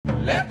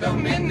Let the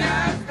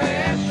midnight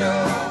special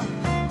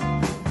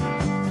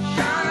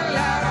shine a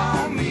light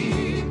on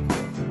me.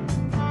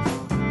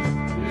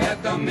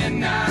 Let the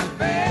midnight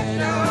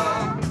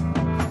special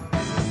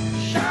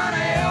shine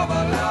a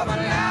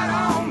ever-loving light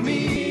on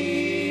me.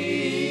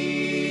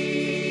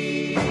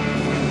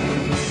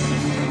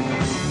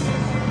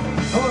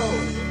 Hello,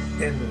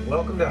 and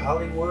welcome to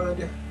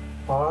Hollywood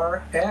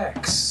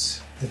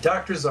RX. The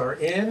doctors are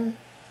in.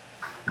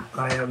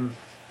 I am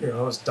your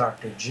host,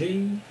 Dr.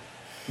 G.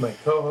 My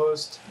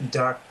co-host,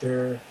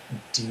 Dr.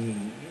 D.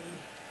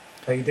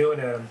 How you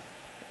doing, Adam?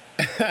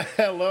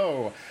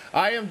 Hello.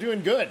 I am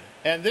doing good.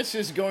 And this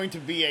is going to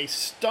be a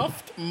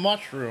stuffed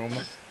mushroom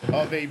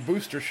of a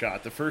booster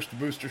shot, the first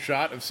booster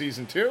shot of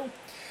season 2.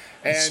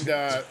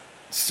 And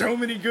so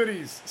many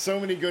goodies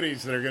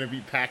that are going to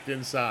be packed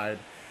inside.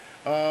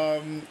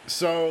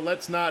 So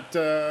let's not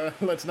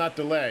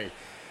delay.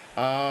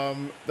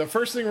 The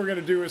first thing we're going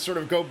to do is sort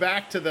of go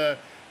back to the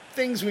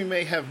things we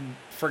may have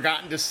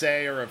forgotten to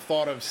say or have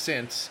thought of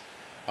since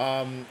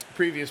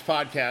previous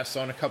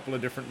podcasts on a couple of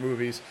different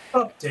movies.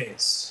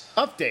 Updates.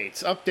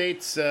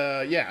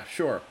 Yeah,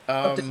 sure.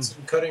 Updates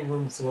on Cutting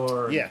Room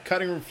Floor. Yeah,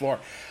 Cutting Room Floor.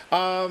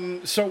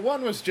 So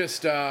one was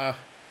just,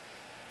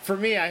 for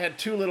me, I had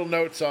two little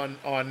notes on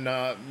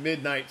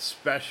Midnight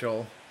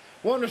Special.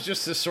 One was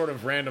just this sort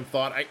of random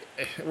thought.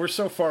 We're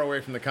so far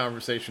away from the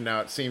conversation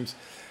now, it seems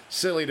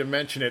silly to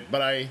mention it,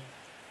 but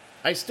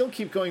I still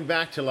keep going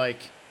back to,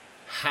 like,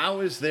 how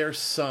is their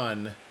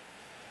son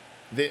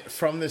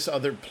from this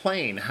other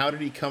plane? How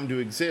did he come to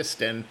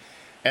exist? And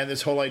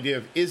this whole idea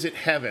of, is it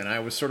heaven? I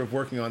was sort of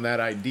working on that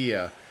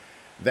idea.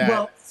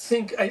 Well,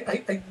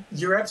 I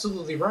you're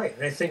absolutely right.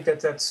 And I think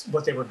that's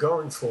what they were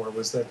going for,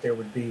 was that there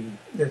would be,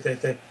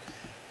 that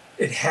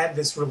it had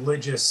this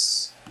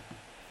religious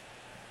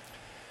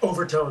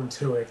overtone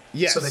to it.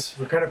 Yes. So they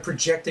were kind of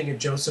projecting a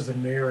Joseph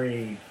and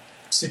Mary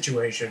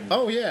situation.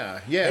 Oh, yeah.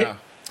 Right?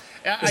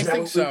 I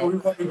think so.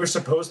 What we were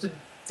supposed to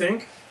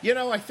think?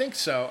 I think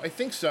so.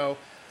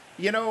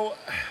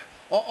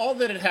 All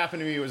that had happened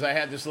to me was I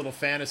had this little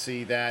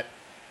fantasy that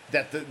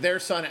their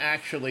son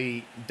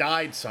actually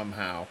died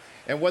somehow,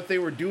 and what they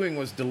were doing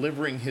was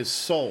delivering his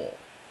soul.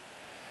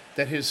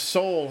 That his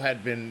soul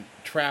had been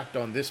trapped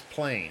on this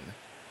plane,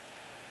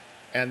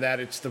 and that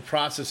it's the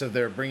process of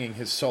their bringing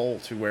his soul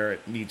to where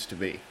it needs to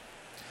be.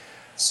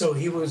 So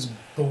he was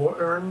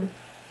born?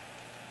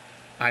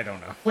 I don't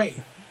know.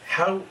 Wait,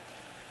 how?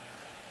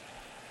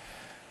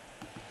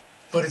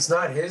 But it's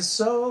not his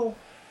soul?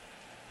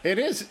 It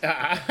is.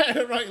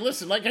 Right,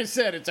 listen, like I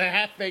said, it's a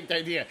half-baked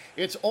idea.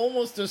 It's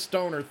almost a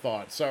stoner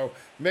thought, so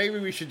maybe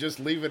we should just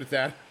leave it at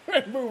that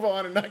and move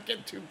on and not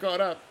get too caught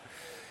up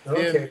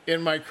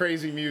in my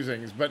crazy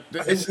musings. But I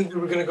didn't think we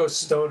were going to go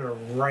stoner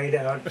right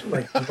out of the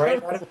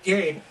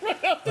gate.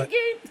 Right out the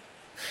gate.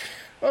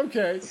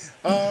 Okay.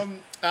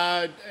 And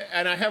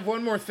I have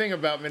one more thing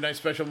about Midnight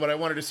Special, but I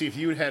wanted to see if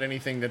you had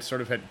anything that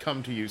sort of had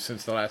come to you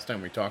since the last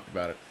time we talked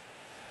about it.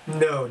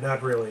 No,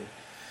 not really.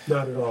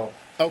 Not at all.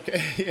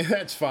 Okay,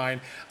 that's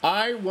fine.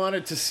 I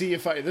wanted to see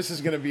if this is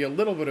going to be a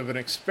little bit of an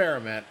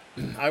experiment.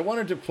 I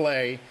wanted to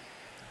play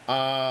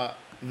the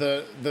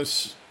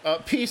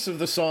piece of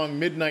the song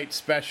Midnight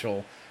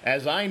Special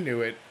as I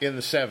knew it in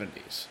the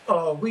 70s.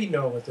 Oh, we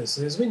know what this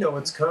is. We know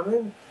what's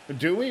coming.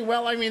 Do we?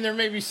 Well, I mean, there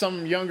may be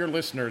some younger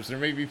listeners. There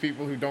may be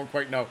people who don't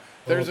quite know.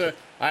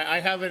 I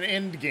have an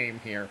end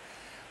game here.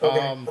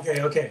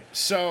 Okay.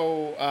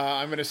 So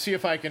I'm going to see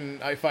if I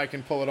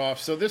can pull it off.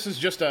 So this is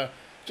just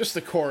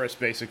the chorus,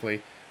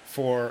 basically,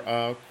 for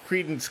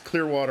Creedence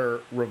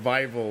Clearwater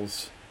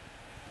Revival's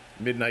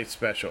Midnight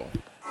Special.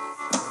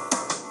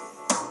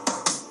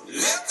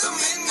 Let the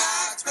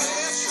midnight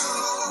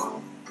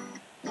special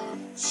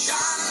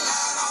shine a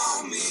light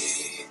on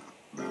me.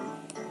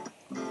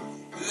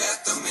 Let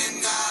the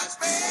midnight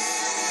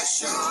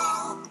special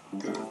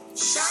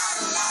shine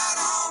a light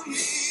on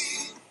me.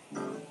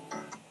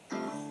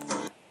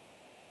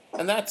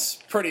 And that's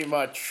pretty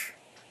much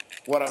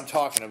what I'm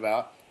talking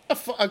about.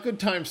 A good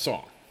time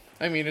song.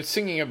 I mean, it's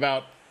singing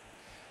about,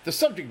 the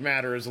subject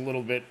matter is a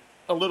little bit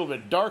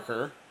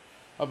darker,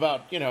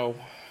 about,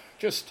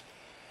 just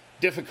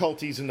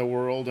difficulties in the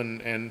world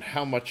and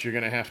how much you're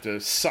going to have to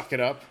suck it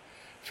up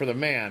for the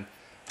man.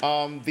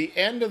 The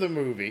end of the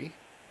movie,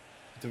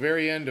 at the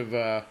very end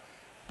of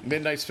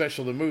Midnight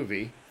Special, the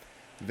movie,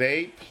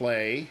 they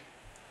play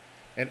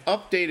an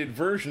updated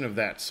version of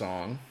that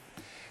song.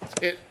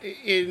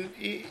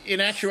 In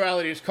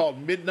actuality, it's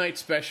called Midnight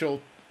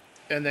Special,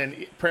 and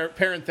then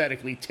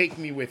parenthetically, Take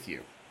Me With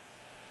You.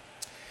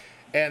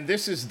 And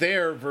this is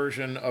their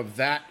version of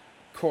that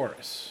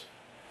chorus.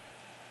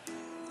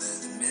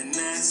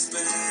 Midnight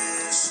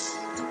special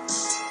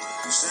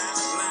shine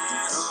a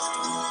light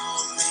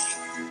on me.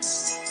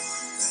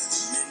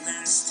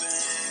 Midnight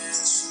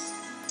special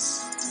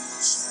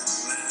shine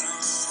a light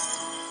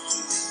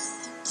on me.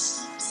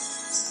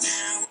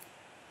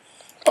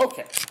 Now.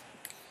 Okay,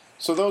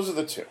 so those are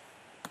the two.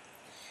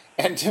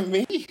 And to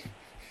me,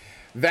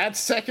 that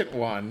second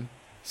one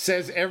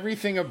says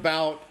everything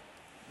about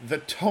the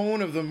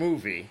tone of the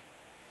movie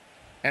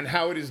and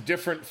how it is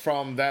different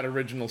from that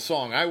original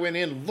song. I went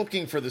in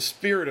looking for the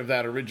spirit of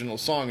that original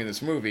song in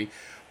this movie,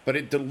 but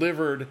it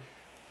delivered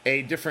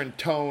a different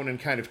tone and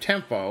kind of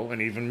tempo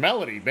and even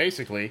melody,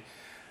 basically.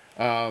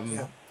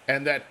 And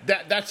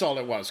that's all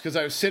it was, because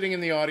I was sitting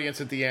in the audience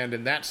at the end,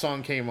 and that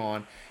song came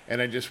on,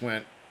 and I just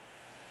went,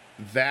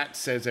 that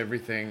says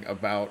everything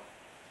about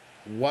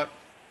what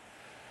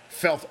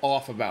felt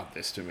off about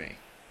this to me.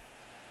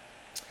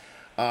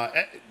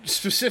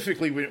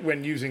 Specifically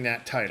when using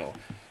that title,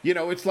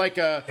 it's like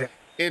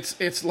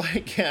it's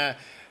like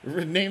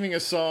naming a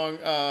song,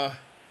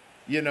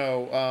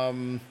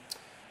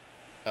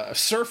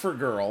 Surfer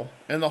Girl,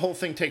 and the whole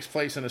thing takes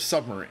place in a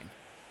submarine.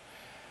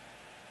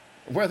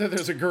 Whether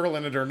there's a girl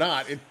in it or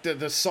not,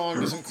 the song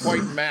doesn't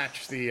quite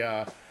match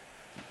the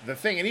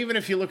thing. And even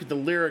if you look at the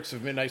lyrics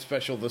of Midnight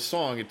Special, the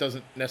song, it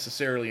doesn't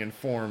necessarily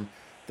inform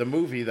the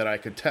movie that I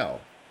could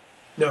tell.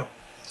 No.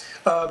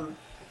 I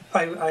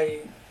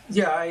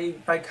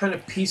kind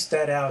of pieced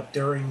that out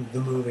during the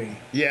movie.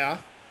 Yeah.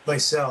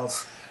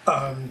 Myself.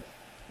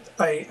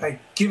 I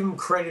give him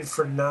credit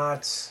for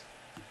not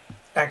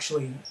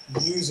actually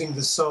using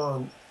the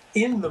song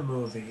in the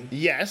movie.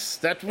 Yes,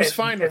 that was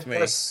fine with me.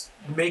 Thus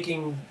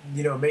making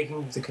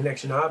the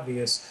connection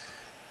obvious,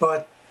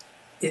 but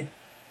it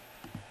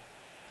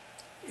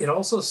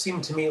also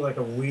seemed to me like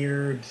a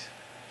weird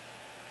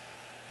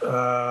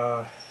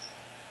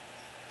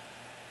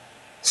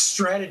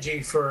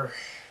strategy for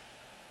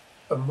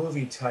a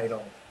movie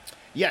title.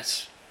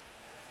 Yes.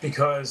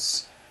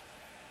 Because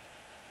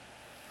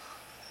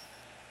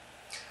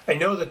I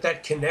know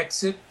that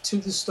connects it to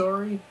the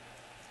story,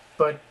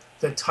 but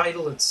the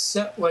title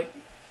itself,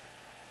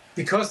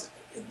 because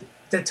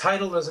the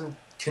title doesn't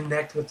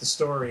connect with the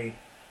story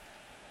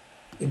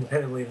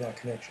independently of that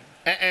connection.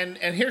 And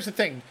here's the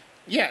thing.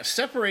 Yeah,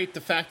 separate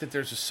the fact that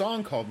there's a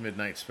song called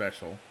Midnight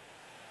Special.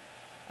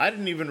 I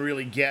didn't even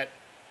really get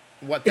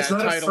what that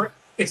title...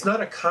 It's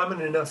not a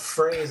common enough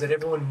phrase that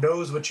everyone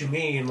knows what you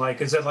mean. Like,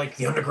 is it like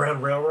the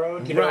Underground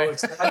Railroad? Right.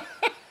 It's that.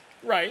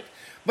 Right.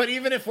 But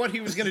even if what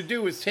he was going to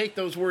do is take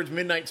those words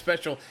Midnight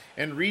Special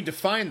and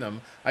redefine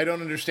them, I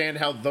don't understand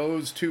how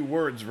those two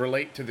words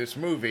relate to this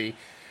movie.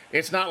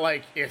 It's not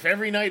like if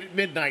every night at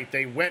midnight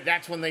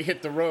that's when they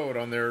hit the road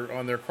on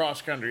their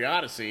cross-country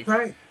odyssey.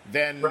 Right.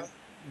 Then, right.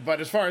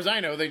 But as far as I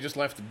know, they just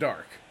left it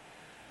dark.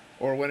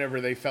 Or whenever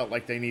they felt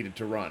like they needed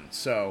to run.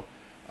 So,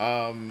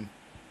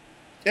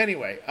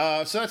 anyway,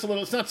 so that's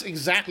it's not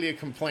exactly a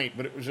complaint,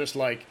 but it was just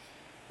like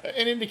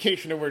an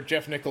indication of where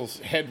Jeff Nichols'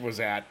 head was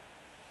at,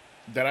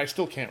 that I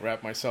still can't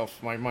wrap my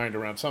mind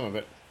around some of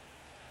it.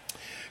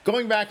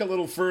 Going back a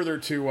little further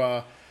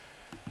to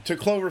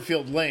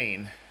Cloverfield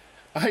Lane,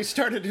 I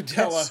started to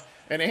tell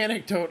an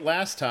anecdote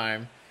last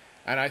time,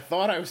 and I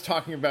thought I was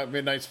talking about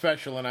Midnight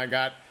Special, and I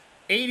got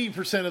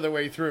 80% of the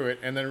way through it,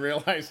 and then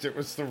realized it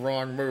was the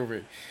wrong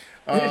movie.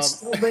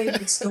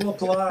 It's still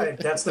applied.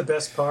 That's the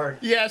best part.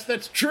 Yes,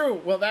 that's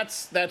true. Well,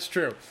 that's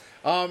true.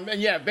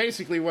 And yeah,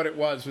 basically what it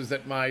was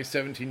that my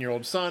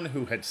 17-year-old son,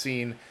 who had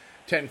seen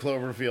 10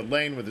 Cloverfield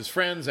Lane with his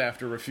friends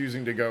after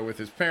refusing to go with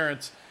his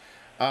parents,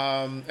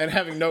 and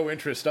having no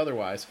interest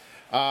otherwise,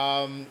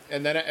 and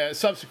then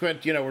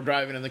subsequent, we're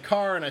driving in the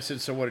car, and I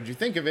said, so what did you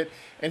think of it?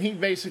 And he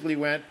basically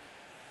went,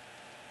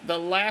 the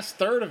last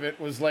third of it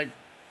was like,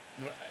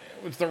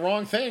 it was the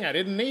wrong thing. I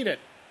didn't need it.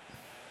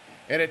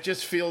 And it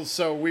just feels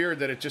so weird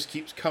that it just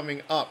keeps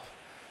coming up.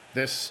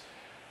 This,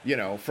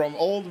 from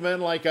old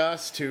men like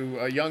us to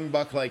a young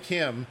buck like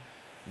him,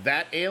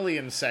 that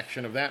alien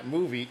section of that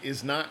movie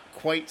is not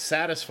quite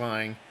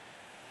satisfying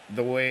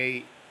the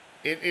way...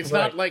 It's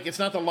right. It's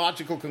not the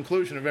logical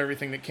conclusion of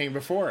everything that came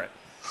before it.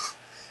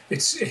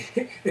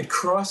 It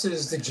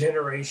crosses the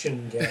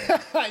generation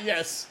gap.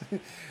 Yes.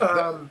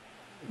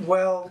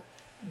 Well,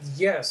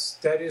 yes,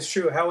 that is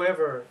true.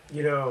 However,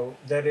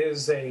 that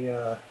is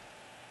a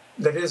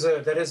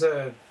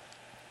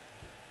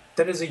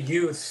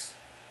youth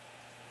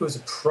who is a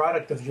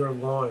product of your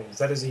loins.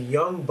 That is a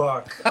young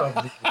buck of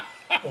the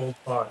old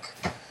buck.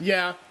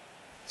 Yeah.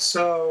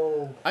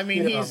 So I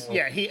mean,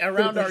 he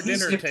around our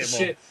dinner table.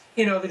 Shit,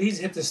 that he's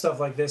hit to stuff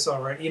like this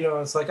already.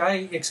 It's like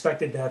I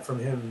expected that from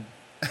him.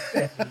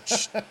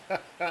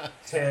 At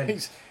 10.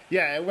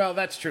 Yeah, well,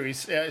 that's true.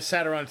 He's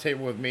sat around a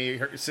table with me,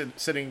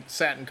 sat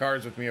in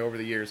cars with me over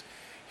the years,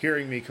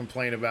 hearing me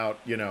complain about,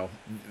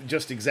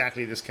 just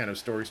exactly this kind of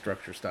story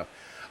structure stuff.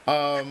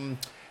 And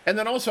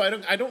then also,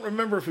 I don't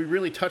remember if we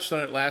really touched on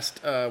it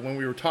last when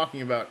we were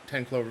talking about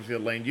 10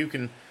 Cloverfield Lane. You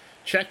can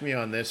check me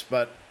on this,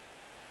 but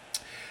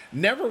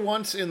never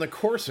once in the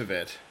course of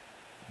it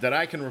that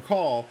I can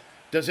recall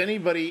does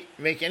anybody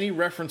make any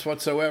reference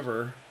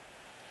whatsoever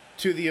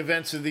to the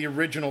events of the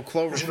original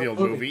Cloverfield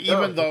movie,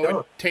 even though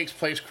it takes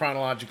place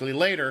chronologically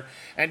later,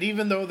 and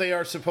even though they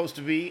are supposed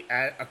to be,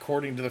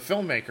 according to the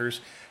filmmakers,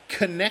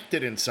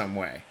 connected in some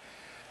way.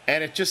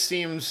 And it just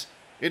seems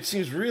it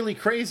seems really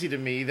crazy to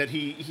me that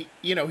he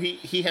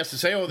has to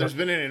say, oh, there's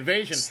been an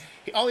invasion.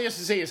 All he has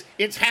to say is,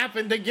 it's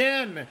happened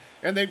again.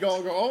 And they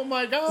go, oh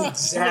my God.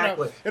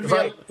 Exactly. It'd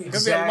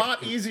be a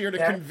lot easier to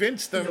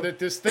convince them that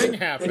this thing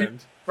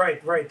happened.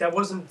 Right. That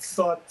wasn't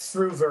thought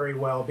through very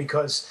well,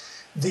 because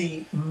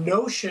the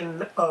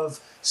notion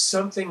of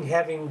something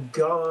having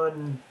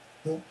gone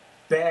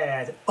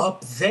bad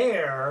up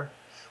there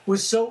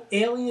was so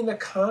alien a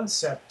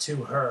concept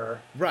to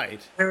her.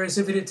 Right. Whereas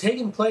if it had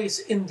taken place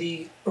in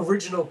the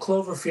original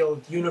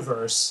Cloverfield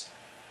universe,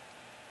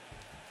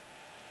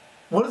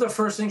 one of the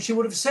first things she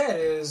would have said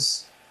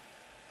is,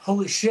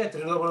 holy shit,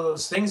 did another one of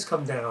those things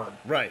come down?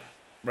 Right.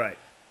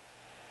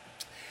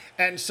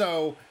 And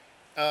so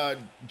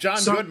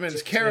John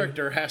Goodman's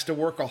character has to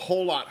work a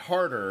whole lot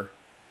harder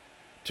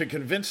to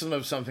convince them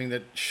of something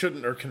that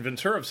shouldn't, or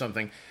convince her of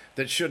something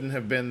that shouldn't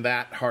have been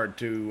that hard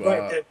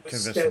to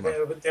convince them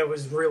of. That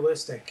was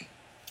realistic.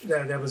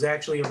 That was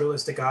actually a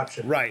realistic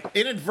option. Right.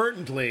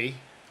 Inadvertently,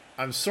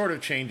 I'm sort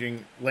of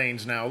changing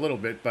lanes now a little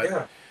bit, but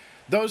Yeah.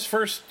 those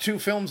first two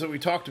films that we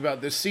talked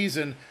about this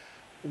season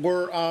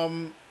were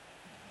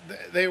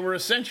they were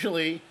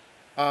essentially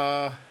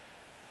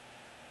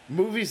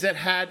movies that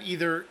had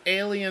either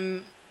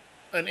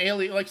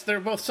like they're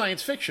both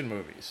science fiction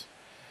movies,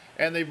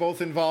 and they both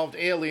involved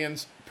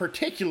aliens,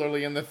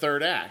 particularly in the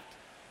third act,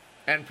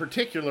 and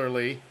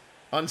particularly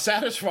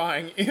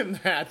unsatisfying in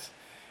that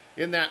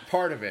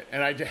part of it.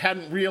 And I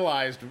hadn't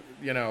realized,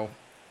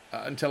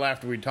 until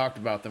after we talked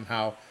about them,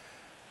 how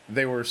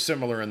they were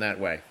similar in that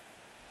way.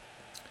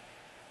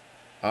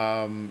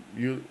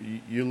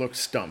 You look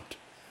stumped.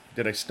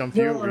 Did I stump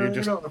you? No,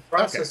 I'm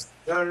processing.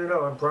 Okay.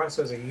 No, I'm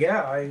processing.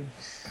 Yeah,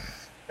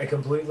 I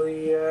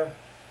completely,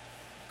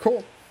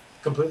 Cool.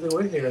 completely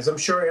with you, as I'm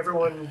sure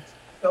everyone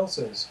else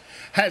is.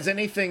 Has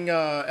anything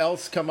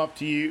else come up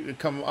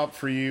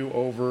for you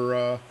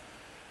over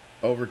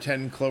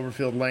 10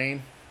 Cloverfield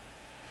Lane?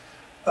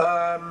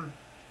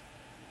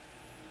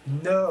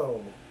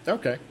 No.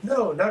 Okay.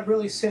 No, not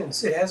really.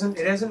 Since it hasn't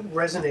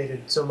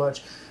resonated so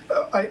much.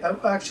 I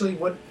actually,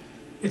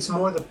 it's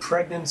more the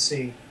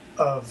pregnancy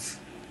of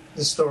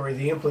the story,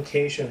 the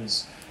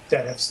implications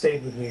that have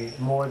stayed with me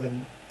more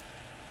than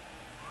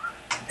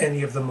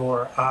any of the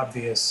more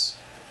obvious.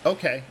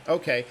 Okay.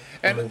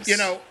 And, Moments.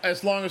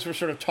 as long as we're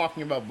sort of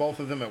talking about both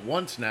of them at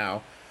once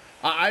now,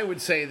 I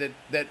would say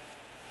that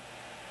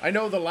I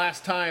know the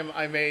last time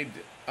I made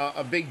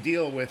a big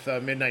deal with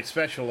Midnight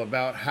Special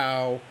about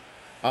how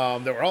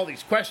there were all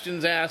these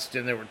questions asked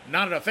and there were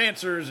not enough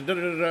answers and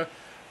da-da-da-da,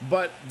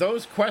 but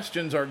those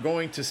questions are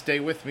going to stay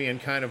with me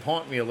and kind of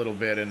haunt me a little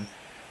bit. And,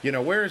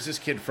 where is this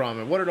kid from,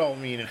 and what did it all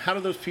mean, and how do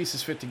those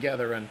pieces fit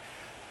together, and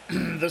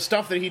the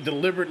stuff that he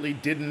deliberately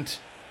didn't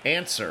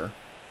answer.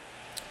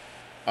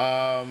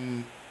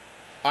 I'm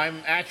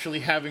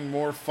actually having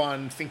more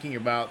fun thinking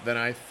about than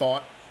I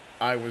thought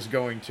I was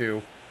going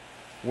to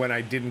when I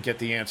didn't get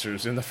the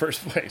answers in the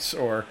first place.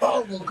 Or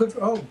Oh, well, good.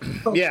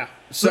 yeah, Good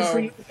for so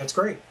you. That's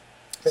great.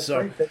 That's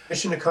great.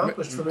 Mission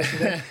accomplished for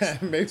Mission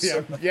X. maybe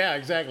yeah,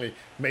 exactly.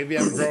 Maybe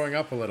I'm growing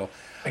up a little.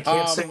 I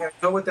can't say I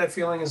know what that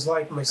feeling is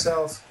like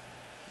myself,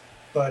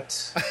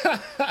 but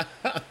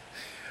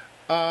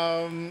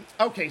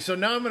Okay, so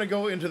now I'm going to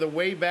go into the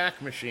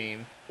Wayback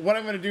Machine. What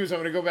I'm going to do is I'm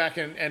going to go back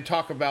and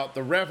talk about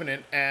The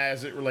Revenant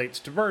as it relates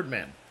to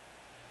Birdman.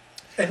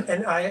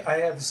 and I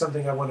have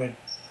something I want to.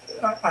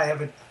 I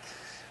have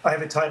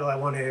a title I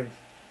want to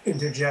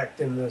interject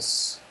in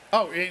this.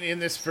 Oh, in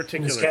this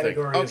particular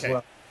category thing. as Okay.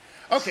 well.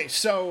 Okay,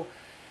 so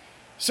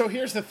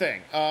here's the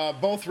thing.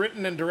 Both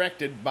written and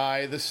directed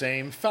by the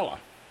same fella,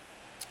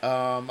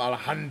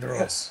 Alejandro.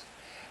 Yes.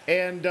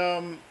 And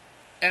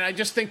I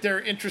just think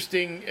they're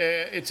interesting.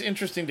 It's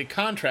interesting to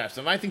contrast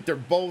them. I think they're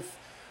both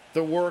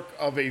the work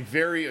of a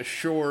very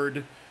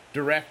assured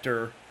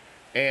director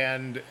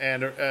and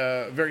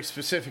very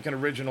specific and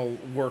original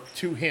work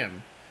to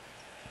him,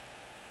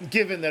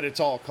 given that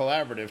it's all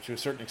collaborative to a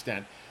certain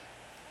extent.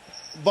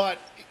 But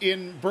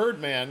in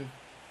Birdman,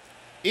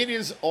 it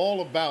is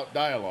all about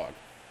dialogue.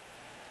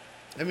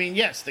 I mean,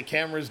 yes, the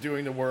camera's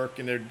doing the work,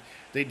 and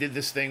they did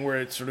this thing where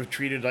it's sort of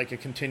treated like a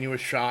continuous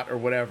shot or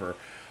whatever,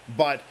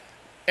 but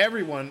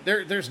everyone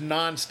there's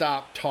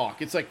nonstop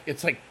talk. It's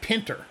like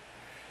Pinter.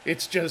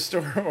 It's just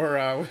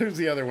or who's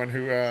the other one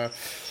who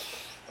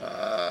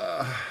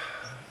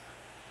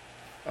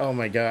oh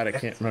my god, I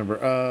can't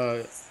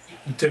remember.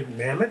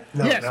 Mammoth?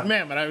 No, yes, not.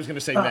 Mammoth. I was going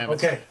to say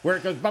Mammoth. Okay. Where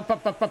it goes bop,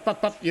 bop, bop, bop,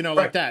 bop, bop, like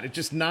Right. that. It's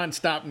just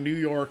nonstop New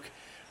York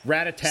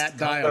rat-a-tat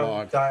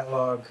dialogue.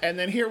 Dialogue. And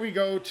then here we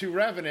go to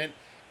Revenant,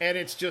 and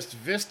it's just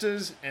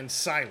vistas and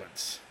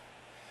silence.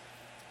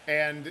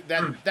 And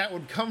that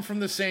would come from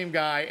the same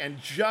guy, and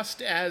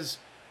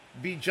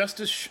be just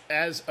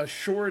as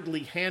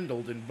assuredly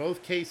handled in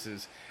both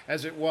cases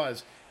as it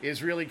was,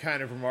 is really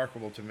kind of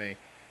remarkable to me.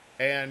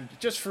 And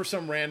just for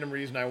some random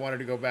reason, I wanted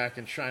to go back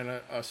and shine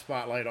a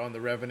spotlight on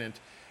The Revenant.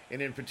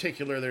 And in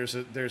particular, there's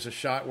a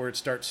shot where it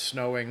starts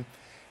snowing,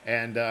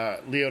 and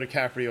Leo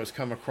DiCaprio's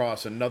come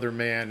across another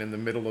man in the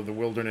middle of the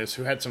wilderness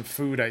who had some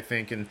food, I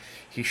think, and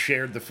he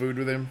shared the food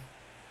with him.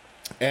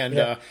 And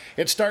Yeah.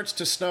 it starts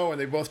to snow, and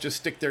they both just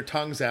stick their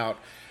tongues out,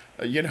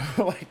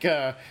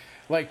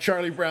 like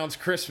Charlie Brown's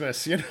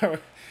Christmas,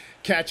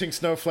 catching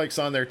snowflakes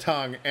on their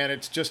tongue, and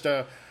it's just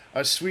a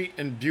sweet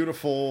and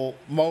beautiful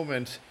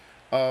moment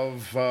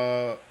of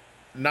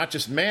not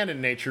just man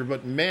and nature,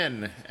 but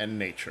men and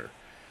nature.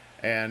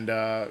 And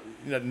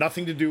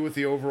nothing to do with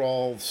the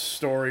overall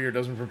story, or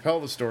doesn't propel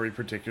the story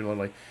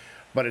particularly,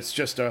 but it's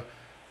just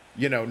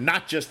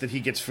not just that he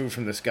gets food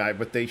from this guy,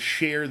 but they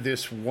share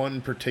this one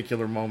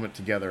particular moment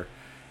together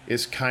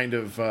is kind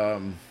of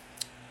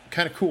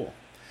cool.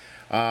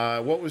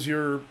 What was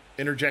your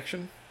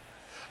interjection?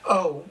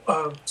 Oh,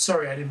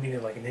 sorry, I didn't mean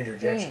it like an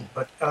interjection,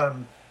 but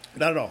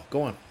Not at all.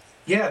 Go on.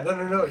 yeah,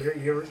 no,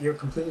 you're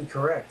completely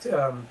correct.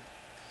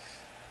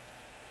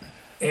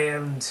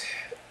 And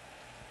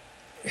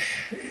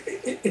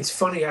it's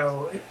funny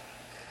how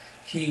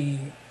he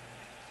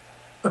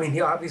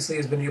obviously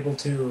has been able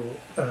to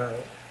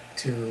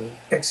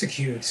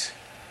execute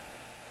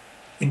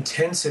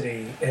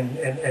intensity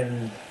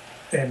and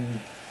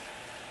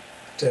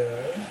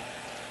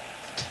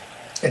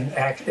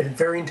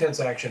very intense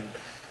action,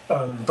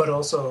 but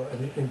also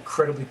an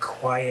incredibly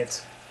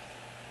quiet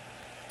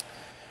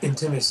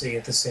intimacy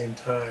at the same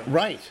time.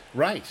 Right.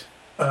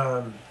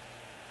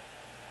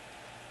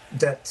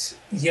 That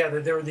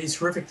there are these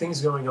horrific things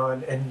going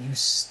on, and you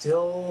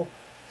still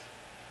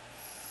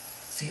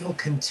feel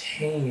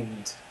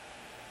contained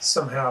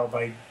somehow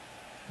by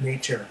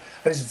nature.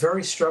 I was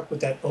very struck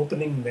with that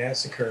opening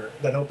massacre,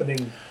 that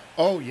opening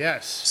Oh,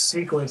 yes.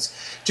 sequence,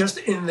 just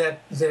in that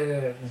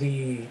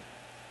the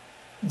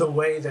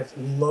way that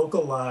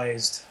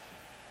localized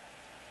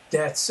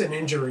deaths and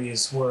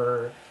injuries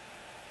were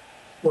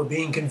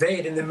being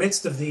conveyed in the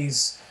midst of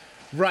these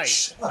Right.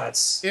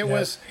 shots. It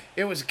was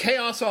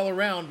chaos all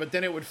around, but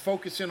then it would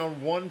focus in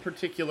on one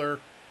particular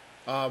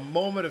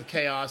moment of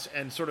chaos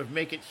and sort of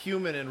make it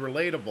human and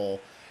relatable,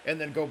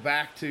 and then go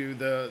back to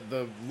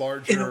the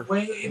larger in a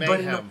way, mayhem. but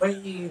in a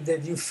way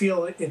that you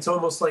feel it's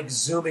almost like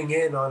zooming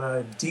in on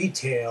a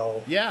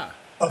detail Yeah.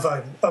 of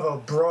a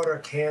broader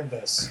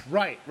canvas.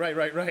 Right.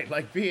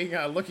 Like being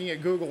looking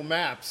at Google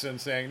Maps and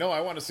saying, "No,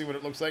 I want to see what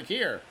it looks like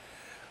here."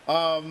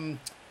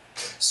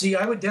 See,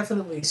 I would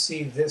definitely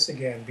see this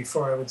again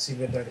before I would see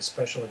Midnight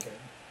Special again.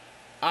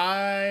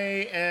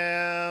 I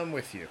am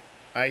with you.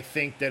 I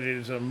think that it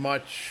is a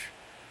much.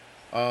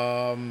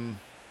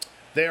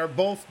 They are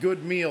both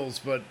good meals,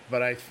 but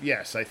I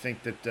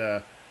think that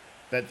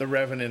that The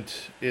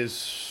Revenant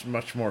is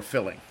much more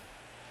filling.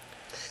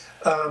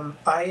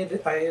 I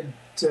had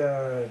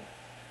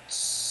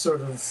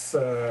sort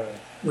of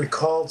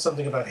recalled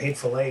something about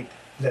Hateful Eight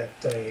that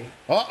I.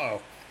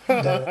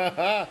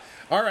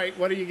 All right,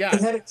 what do you got?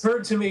 It had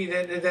occurred to me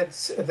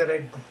that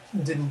I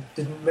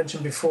didn't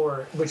mention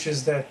before, which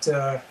is that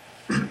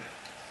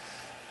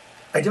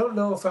I don't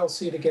know if I'll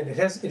see it again. It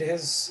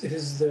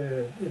is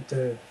the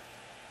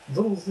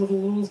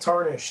little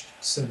tarnished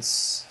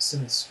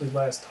since we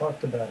last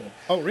talked about it.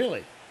 Oh,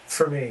 really?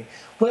 For me,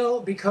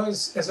 well,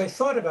 because as I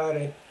thought about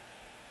it,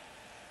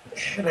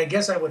 and I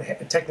guess I would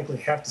technically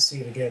have to see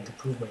it again to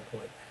prove my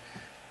point,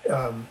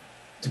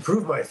 to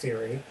prove my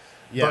theory.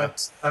 Yeah.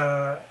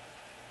 But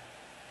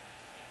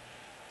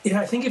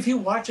I think if you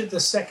watch it the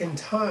second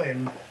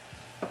time,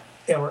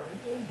 or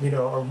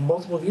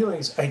multiple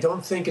viewings, I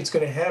don't think it's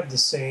going to have the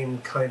same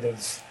kind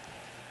of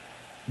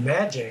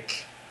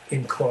magic,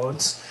 in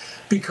quotes,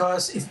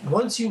 because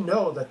once you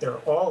know that they're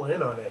all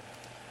in on it,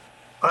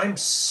 I'm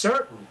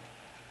certain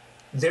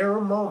there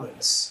are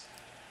moments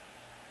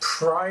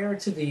prior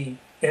to the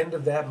end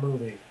of that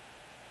movie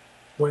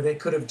where they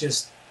could have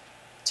just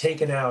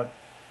taken out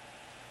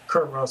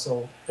Kurt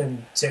Russell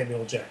and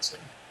Samuel Jackson.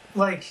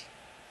 Like,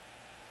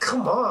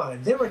 come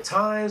on. There were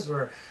times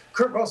where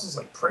Kurt Russell's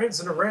like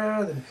prancing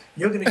around and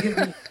you're going to give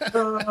me a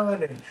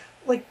gun, and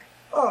like,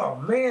 oh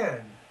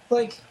man.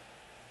 Like,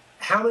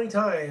 how many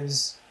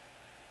times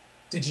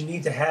did you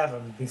need to have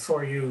him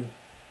before you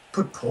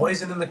put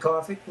poison in the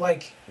coffee?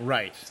 Like,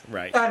 Right.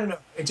 I don't know.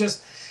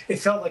 It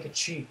felt like a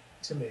cheat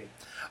to me.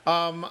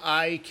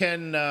 I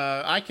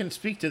can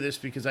speak to this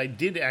because I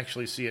did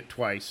actually see it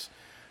twice.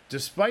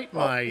 Despite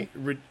my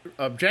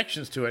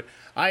objections to it,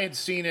 I had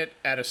seen it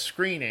at a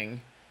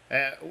screening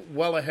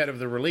well ahead of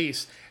the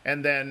release,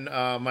 and then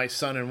my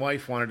son and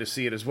wife wanted to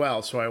see it as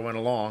well, so I went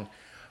along.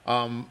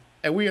 And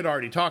we had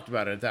already talked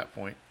about it at that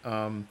point.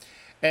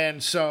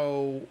 And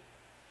so,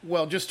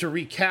 well, just to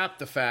recap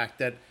the fact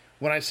that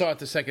when I saw it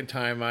the second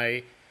time,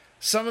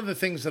 some of the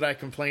things that I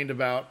complained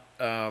about,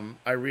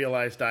 I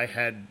realized I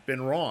had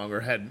been wrong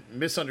or had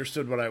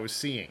misunderstood what I was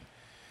seeing.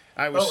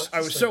 I was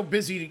so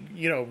busy,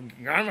 I'm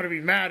going to be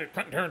mad at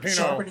Quentin Tarantino.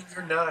 Sharpening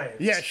your knives.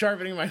 Yeah,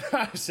 sharpening my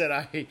knives that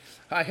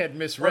I had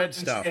misread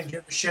stuff. And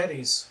your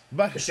machetes.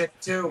 But Machete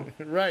too.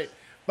 right.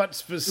 But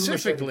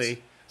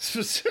specifically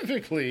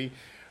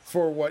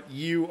for what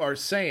you are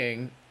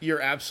saying,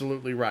 you're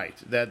absolutely right.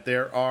 That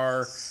there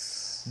are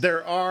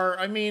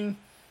I mean,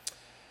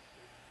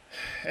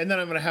 and then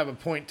I'm going to have a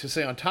point to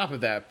say on top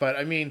of that, but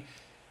I mean,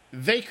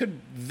 they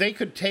could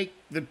take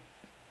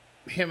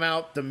him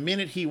out the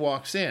minute he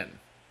walks in.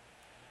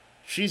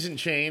 She's in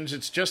chains.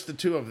 It's just the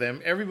two of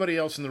them. Everybody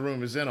else in the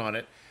room is in on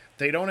it.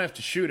 They don't have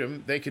to shoot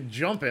him. They could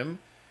jump him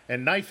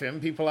and knife him.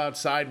 People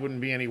outside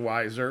wouldn't be any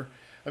wiser.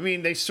 I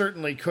mean, they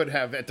certainly could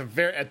have, at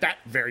that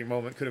very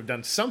moment, could have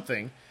done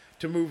something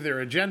to move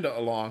their agenda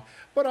along.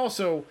 But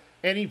also,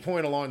 any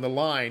point along the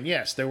line,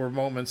 yes, there were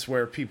moments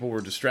where people were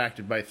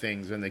distracted by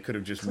things and they could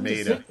have just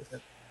made a...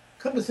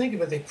 Come to think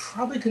of it, they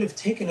probably could have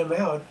taken him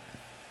out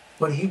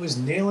when he was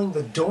nailing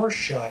the door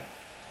shut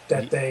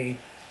that they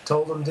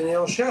told him to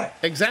nail shut.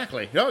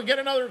 Exactly. No, get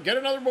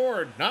another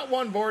board. Not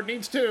one board,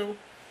 needs two.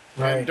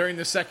 Right. And during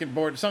the second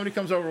board, somebody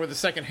comes over with a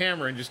second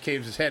hammer and just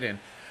caves his head in.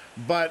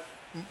 But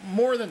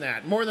more than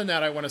that,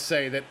 I want to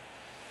say that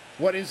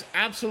what is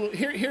absolute...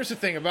 Here's the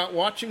thing about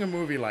watching a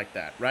movie like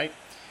that, right?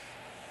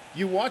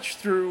 You watch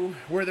through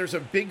where there's a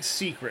big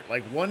secret,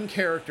 like one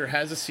character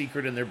has a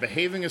secret and they're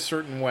behaving a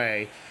certain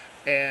way,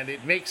 and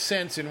it makes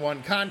sense in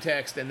one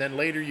context, and then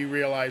later you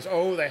realize,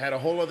 oh, they had a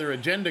whole other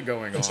agenda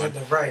going on.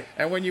 Right.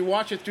 And when you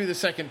watch it through the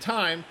second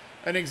time,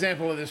 an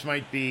example of this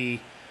might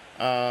be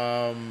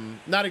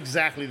not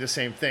exactly the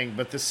same thing,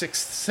 but The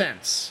Sixth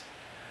Sense.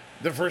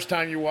 The first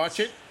time you watch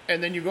it,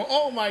 and then you go,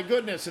 oh my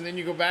goodness, and then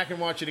you go back and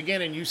watch it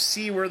again, and you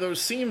see where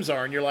those seams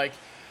are, and you're like,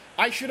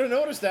 I should have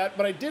noticed that,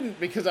 but I didn't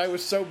because I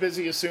was so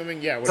busy assuming,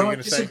 what are you going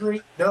to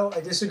say? No,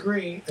 I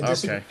disagree. I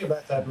disagree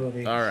about that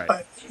movie. All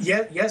right.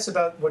 Yes,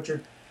 about what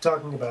you're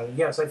talking about.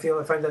 Yes, I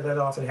find that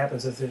often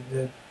happens, that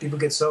the people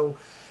get so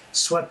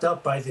swept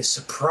up by the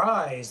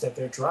surprise that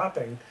they're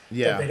dropping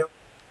that they don't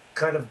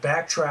kind of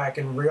backtrack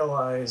and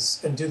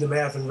realize and do the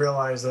math and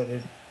realize that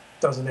it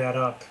doesn't add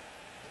up.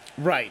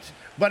 Right.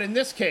 But in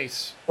this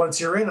case... Once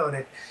you're in on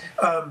it.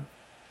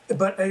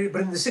 But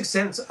in The Sixth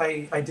Sense,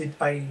 I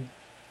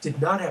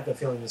did not have the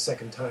feeling the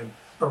second time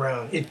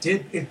around. It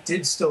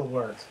did still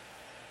work.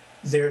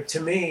 There, to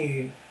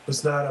me,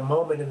 was not a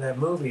moment in that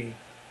movie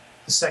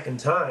the second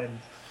time.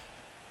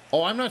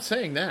 Oh, I'm not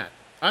saying that.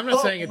 I'm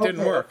not saying it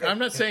didn't work. Okay. I'm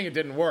not saying it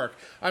didn't work.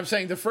 I'm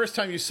saying the first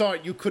time you saw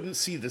it, you couldn't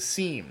see the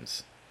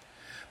seams.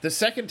 The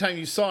second time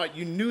you saw it,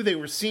 you knew they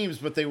were seams,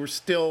 but they were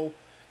still...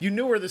 You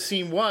knew where the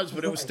seam was,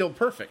 but it was still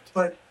perfect.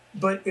 But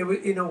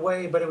it, in a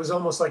way, but it was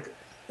almost like...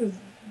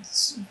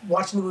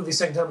 Watching the movie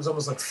second time was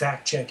almost like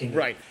fact-checking.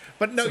 Right.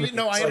 But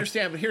no, I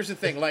understand. But here's the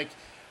thing, like,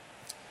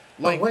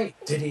 wait,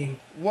 did he?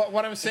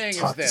 What I'm saying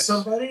is this: to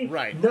somebody?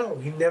 Right? No,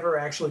 he never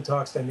actually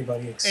talks to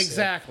anybody.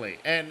 Exactly,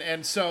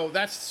 and so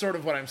that's sort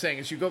of what I'm saying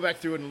is you go back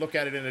through it and look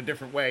at it in a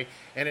different way,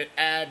 and it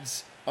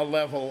adds a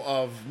level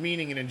of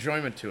meaning and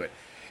enjoyment to it.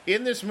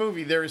 In this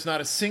movie, there is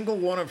not a single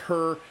one of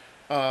her,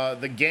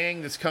 the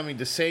gang that's coming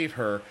to save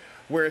her,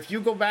 where if you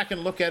go back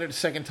and look at it a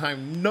second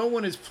time, no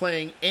one is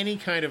playing any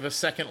kind of a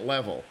second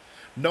level.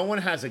 No one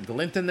has a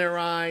glint in their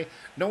eye.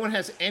 No one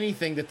has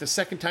anything that the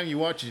second time you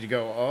watch it, you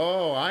go,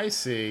 oh, I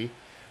see.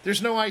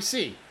 There's no I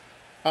see.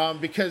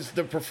 Because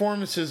the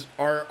performances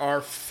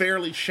are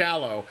fairly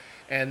shallow.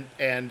 And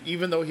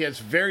even though he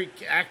has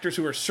actors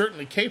who are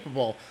certainly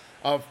capable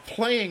of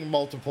playing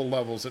multiple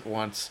levels at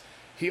once,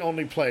 he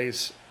only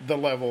plays the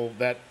level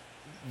that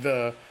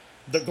the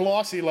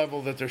glossy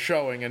level that they're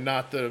showing and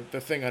not the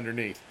thing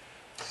underneath.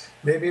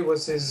 Maybe it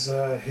was his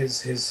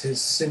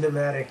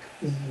cinematic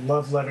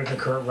love letter to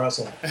Kurt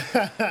Russell.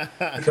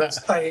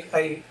 Because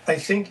I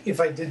think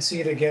if I did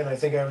see it again, I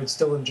think I would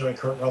still enjoy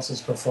Kurt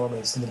Russell's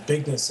performance and the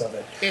bigness of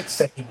it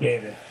that he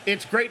gave it.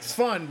 It's great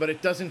fun, but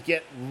it doesn't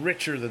get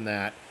richer than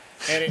that.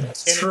 And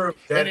that's true.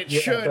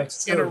 That's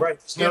true. Right.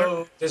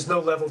 There's no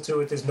level to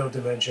it. There's no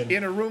dimension.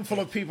 In a room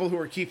full of people who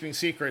are keeping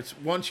secrets,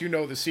 once you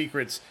know the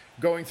secrets,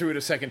 going through it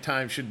a second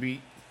time should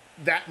be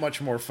that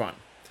much more fun.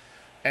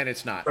 And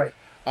it's not. Right.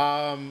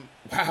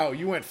 Wow,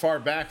 you went far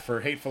back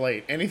for Hateful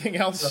Eight. Anything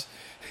else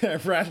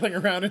rattling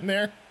around in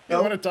there you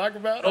want to talk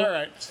about? Nope. All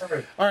right.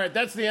 Sorry. All right,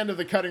 that's the end of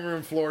the cutting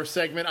room floor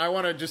segment. I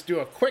want to just do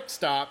a quick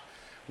stop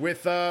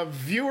with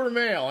viewer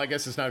mail. I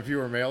guess it's not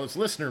viewer mail, it's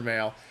listener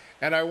mail.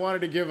 And I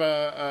wanted to give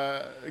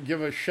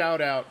a shout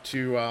out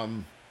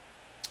to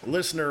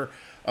listener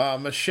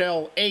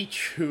Michelle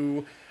H.,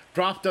 who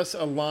dropped us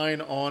a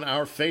line on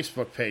our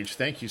Facebook page.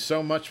 Thank you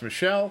so much,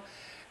 Michelle.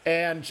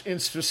 And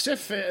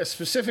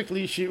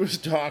specifically, she was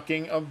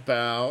talking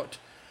about,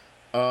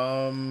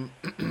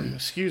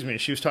 excuse me,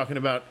 she was talking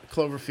about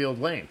Cloverfield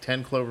Lane,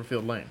 10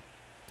 Cloverfield Lane.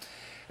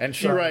 And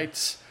she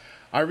writes,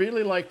 I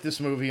really liked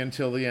this movie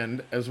until the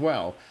end as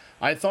well.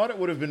 I thought it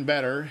would have been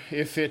better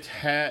if it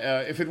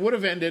would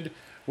have ended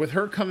with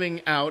her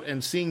coming out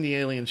and seeing the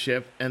alien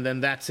ship, and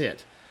then that's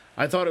it.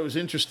 I thought it was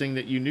interesting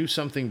that you knew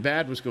something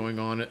bad was going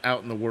on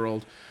out in the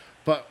world,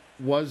 but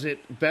was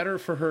it better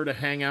for her to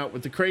hang out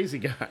with the crazy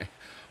guy?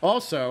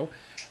 Also,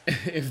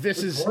 if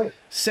this is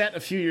set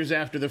a few years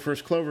after the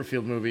first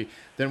Cloverfield movie,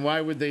 then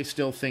why would they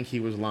still think he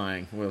was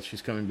lying? Well,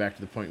 she's coming back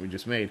to the point we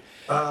just made.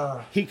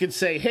 He could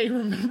say, hey,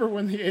 remember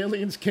when the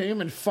aliens came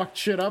and fucked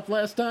shit up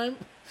last time?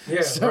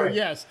 Yeah, so,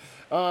 yes.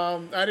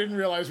 I didn't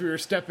realize we were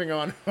stepping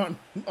on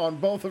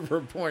both of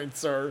her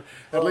points, or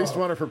at least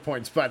one of her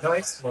points. But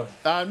nice one.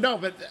 No,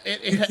 but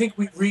I think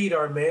we read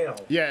our mail.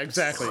 Yeah,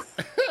 exactly.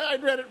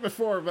 I'd read it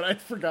before, but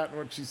I'd forgotten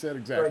what she said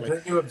exactly.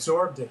 Right, then you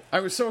absorbed it. I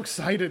was so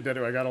excited that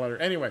I got a letter.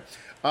 Anyway,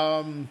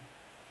 and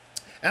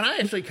I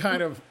actually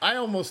I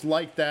almost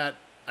like that.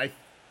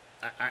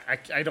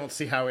 I don't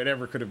see how it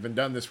ever could have been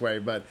done this way,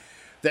 but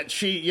that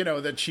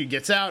that she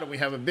gets out and we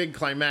have a big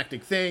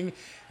climactic thing,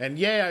 and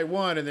yay, I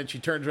won, and then she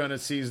turns around and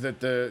sees that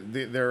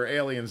there are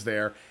aliens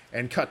there,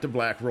 and cut to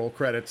black, roll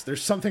credits.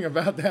 There's something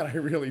about that I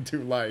really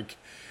do like.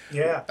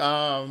 Yeah.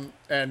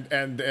 And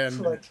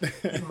Like,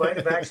 you might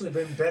have actually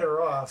been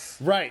better off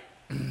right.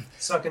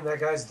 sucking that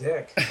guy's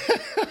dick.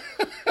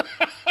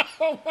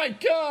 Oh my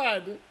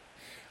god!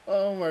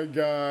 Oh my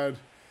god!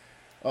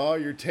 Oh,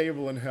 your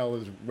table in hell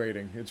is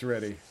waiting. It's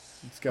ready.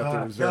 It's got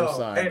the reserve no,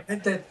 sign.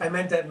 I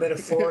meant that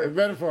metaphorically.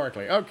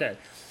 Metaphorically. Okay.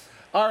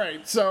 All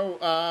right. So,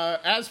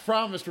 as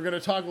promised, we're going to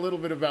talk a little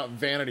bit about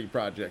vanity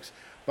projects.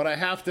 But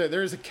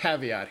there's a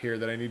caveat here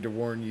that I need to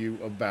warn you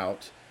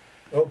about,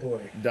 Oh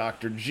boy.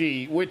 Dr.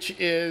 G, which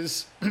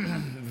is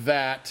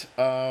that,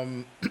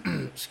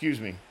 excuse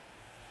me.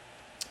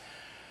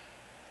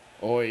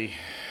 Oi.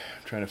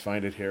 I'm trying to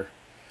find it here.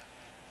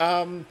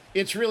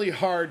 It's really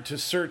hard to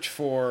search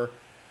for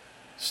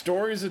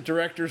stories that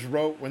directors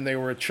wrote when they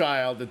were a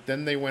child that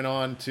then they went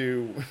on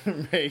to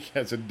make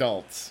as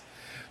adults.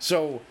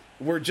 So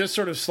we're just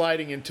sort of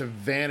sliding into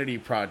vanity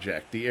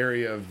project, the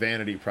area of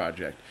vanity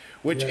project,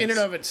 which in and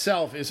of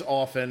itself is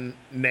often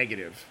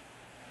negative.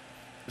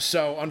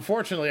 So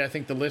unfortunately, I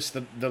think the lists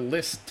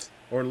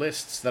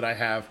that I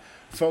have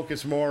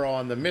focus more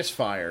on the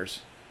misfires,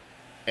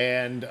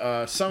 and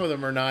some of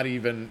them are not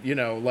even,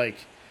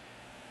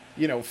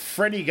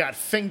 Freddy Got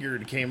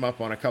Fingered came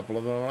up on a couple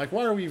of them. I'm like,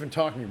 why are we even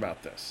talking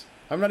about this?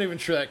 I'm not even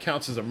sure that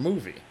counts as a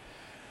movie,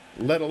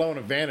 let alone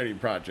a vanity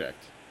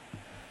project.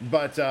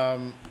 But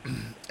in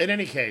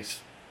any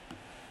case,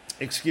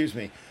 excuse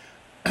me,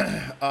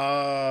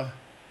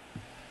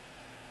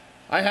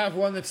 I have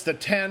one that's the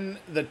 10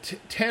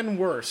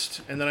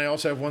 worst, and then I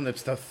also have one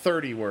that's the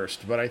 30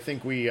 worst. But I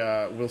think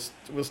we'll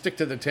stick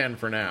to the 10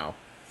 for now.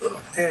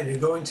 Man, you're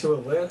going to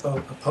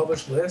a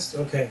published list?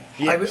 Okay.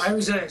 Yes. I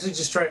was actually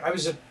just trying.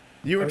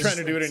 You were trying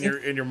to do it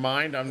in your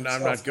mind. I'm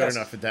not good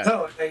enough at that.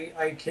 No,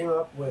 I came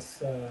up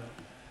with a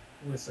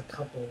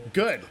couple.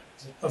 Good.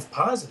 Of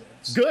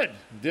positives. Good.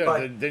 Yeah,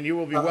 But, then you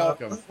will be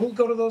welcome. We'll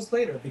go to those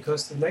later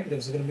because the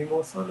negatives are going to be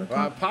more fun.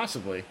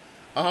 Possibly.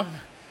 Go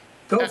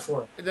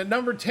for it. The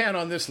number 10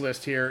 on this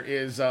list here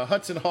is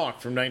Hudson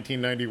Hawk from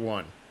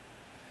 1991.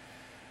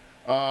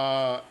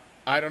 I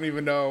don't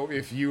even know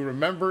if you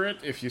remember it.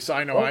 If you saw,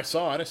 I know I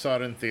saw it. I saw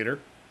it in theater.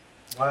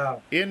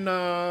 Wow. In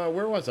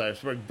where was I? It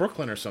was like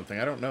Brooklyn or something.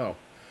 I don't know.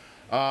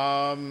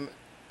 And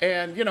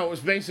it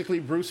was basically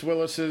Bruce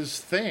Willis's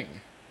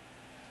thing,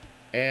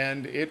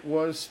 and it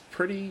was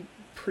pretty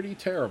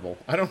terrible.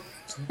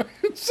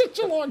 It's such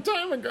a long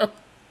time ago.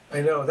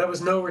 I know that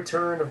was no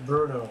return of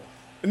Bruno.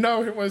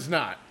 No, it was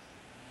not.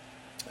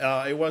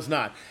 It was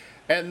not.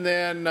 And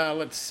then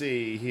let's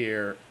see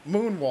here,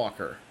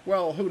 Moonwalker.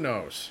 Well, who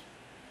knows?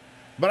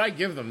 But I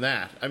give them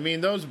that. I mean,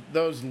 those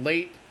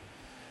late.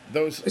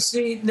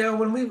 See now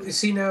when we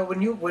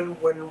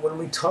when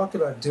we talked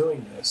about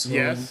doing this,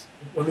 yes,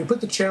 when we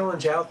put the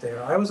challenge out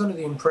there, I was under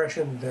the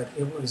impression that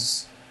it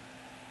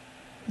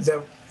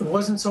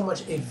wasn't so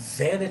much a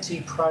vanity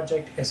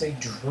project as a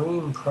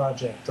dream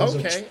project. Those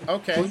are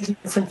completely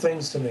different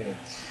things to me.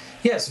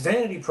 Yes,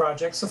 vanity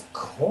projects, of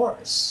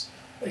course.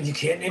 You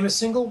can't name a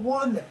single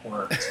one that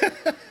worked.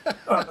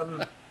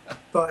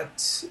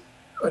 But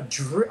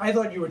I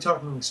thought you were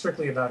talking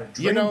strictly about a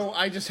dream.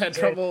 I just had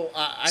trouble.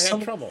 I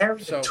had trouble.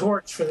 Carried the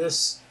torch for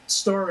this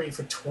story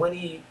for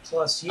 20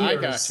 plus years.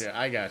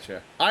 I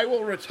gotcha. I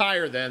will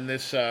retire then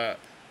this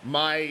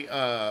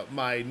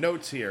my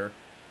notes here,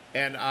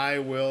 and I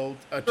will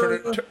I'll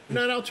turn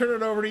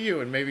it over to you,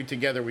 and maybe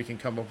together we can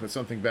come up with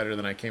something better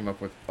than I came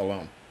up with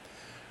alone.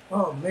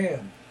 Oh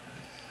man.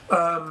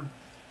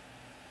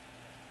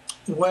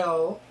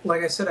 Well,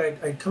 like I said,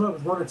 I'd come up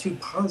with one or two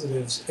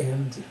positives,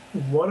 and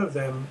one of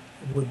them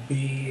would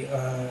be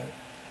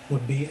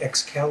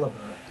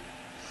Excalibur,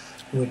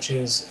 which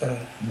is a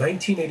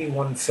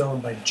 1981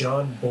 film by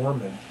John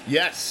Borman.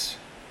 Yes.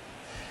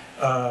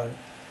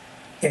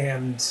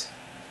 And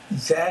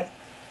that,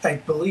 I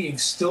believe,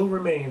 still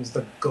remains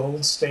the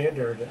gold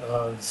standard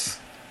of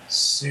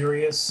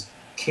serious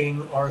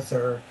King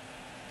Arthur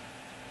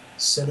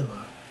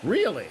cinema.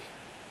 Really?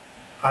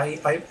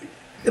 I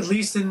at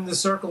least in the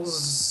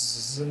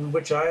circles in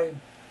which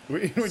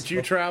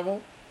you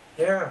travel.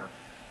 Yeah.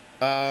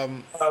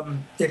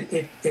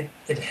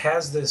 It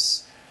has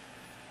this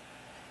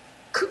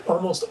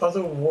almost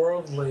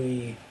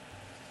otherworldly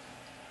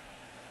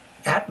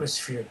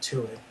atmosphere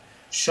to it.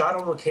 Shot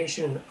on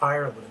location in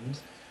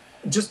Ireland,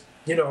 just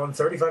on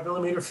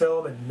 35mm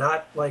film, and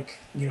not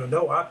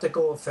no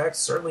optical effects,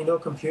 certainly no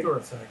computer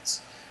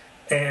effects,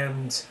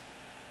 and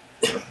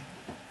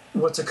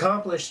what's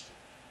accomplished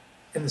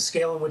and the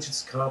scale in which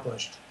it's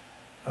accomplished,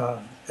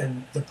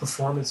 and the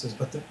performances,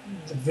 but the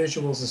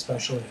visuals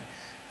especially,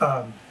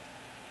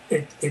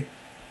 it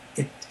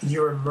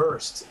you're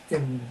immersed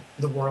in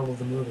the world of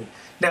the movie.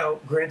 Now,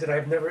 granted, I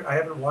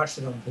haven't watched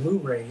it on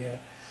Blu-ray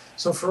yet,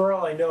 so for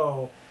all I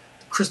know,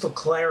 crystal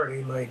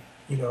clarity might,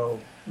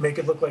 make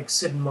it look like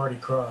Sid and Marty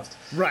Krofft.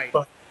 Right.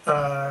 But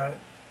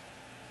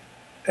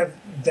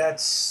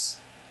that's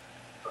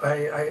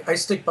I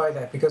stick by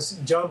that because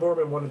John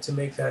Boorman wanted to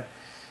make that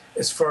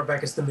as far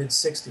back as the mid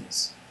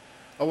 '60s.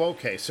 Oh,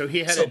 okay. So he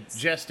had it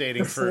gestating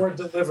before for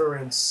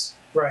Deliverance,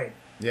 right?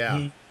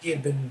 Yeah. He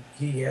had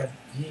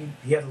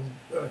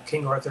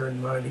King Arthur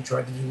in mind. He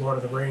tried to do Lord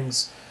of the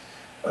Rings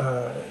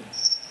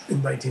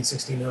in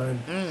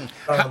 1969.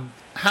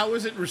 How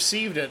was it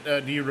received?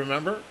 Do you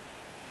remember?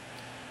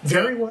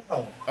 Very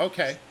well.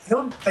 Okay.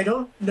 I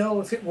don't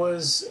know if it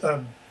was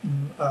a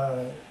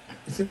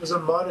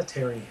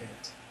monetary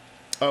hit.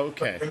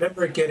 Okay. But I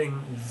remember it getting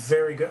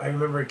very good. I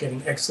remember it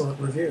getting excellent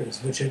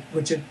reviews, which it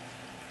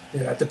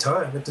at the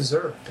time it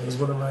deserved. It was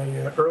one of my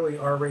early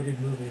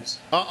R-rated movies.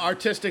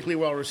 Artistically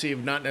well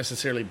received, not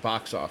necessarily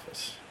box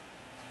office.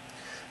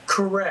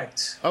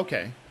 Correct.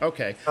 Okay.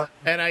 It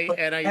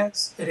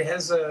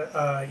has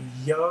a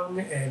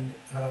young and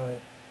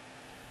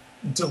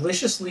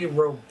deliciously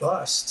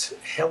robust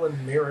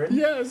Helen Mirren.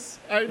 Yes,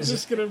 I was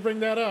just going to bring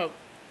that up.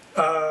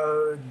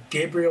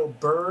 Gabriel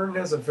Byrne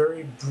has a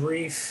very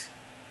brief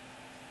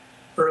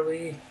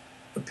early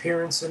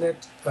appearance in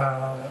it.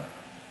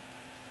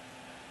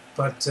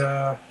 But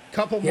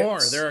couple more.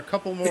 There are a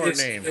couple more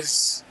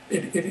names.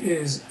 It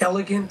is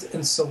elegant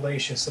and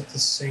salacious at the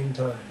same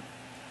time.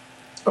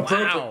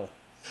 Wow.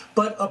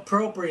 But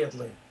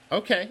appropriately.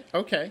 Okay.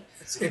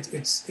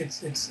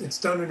 It's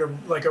done in a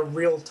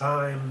real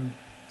time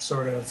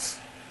sort of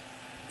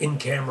in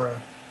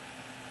camera.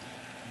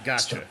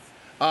 Gotcha.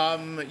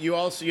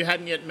 You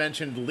hadn't yet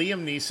mentioned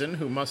Liam Neeson,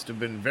 who must have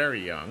been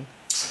very young.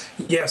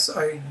 Yes,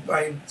 I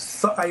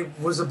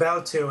was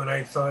about to, and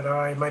I thought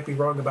I might be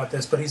wrong about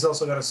this, but he's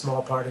also got a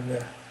small part in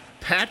there.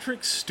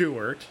 Patrick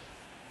Stewart.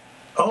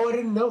 Oh, I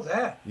didn't know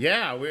that.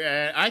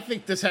 Yeah, I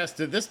think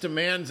this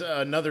demands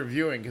another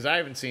viewing because I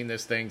haven't seen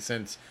this thing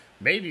since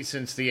the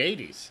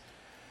 80s.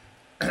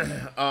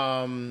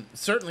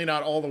 Certainly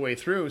not all the way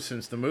through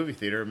since the movie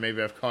theater.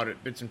 Maybe I've caught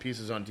it bits and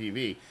pieces on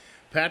TV.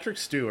 Patrick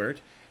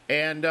Stewart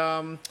and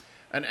an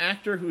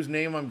actor whose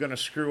name I'm going to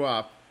screw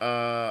up.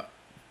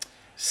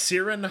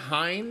 Ciarán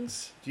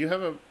Hinds. Do you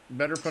have a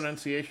better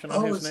pronunciation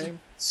on his name?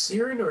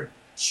 Ciarán or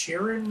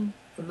Ciarán?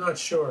 I'm not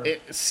sure.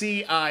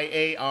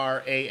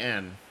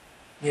 Ciaran.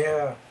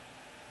 Yeah.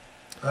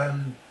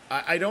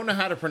 I don't know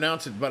how to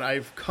pronounce it, but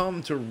I've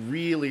come to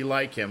really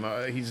like him.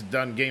 He's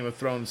done Game of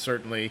Thrones,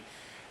 certainly,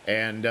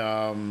 and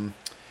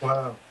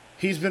wow.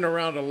 He's been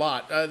around a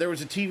lot. There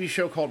was a TV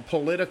show called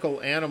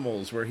Political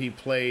Animals where he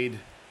played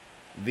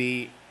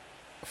the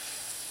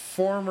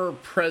former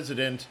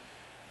president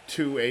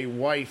to a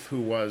wife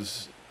who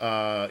was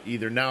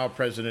either now a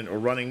president or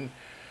running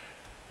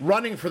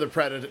for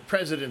the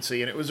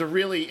presidency, and it was a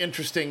really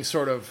interesting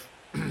sort of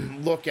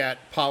look at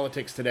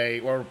politics today.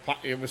 Or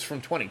it was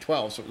from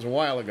 2012, so it was a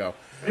while ago.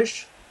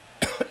 British?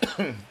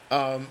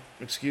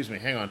 Excuse me,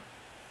 hang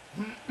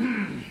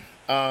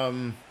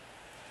on.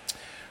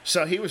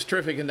 So he was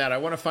terrific in that. I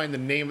want to find the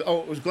name. Oh,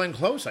 it was Glenn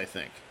Close, I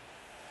think.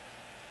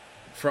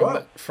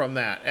 From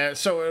that,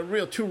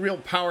 so two real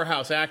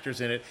powerhouse actors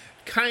in it,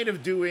 kind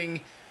of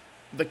doing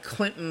the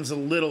Clintons a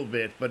little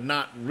bit, but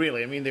not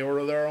really. I mean, they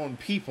were their own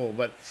people,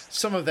 but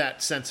some of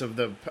that sense of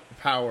the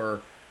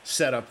power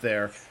set up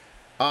there.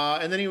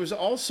 And then he was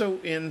also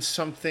in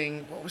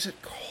something. What was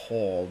it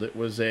called? It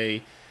was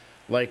World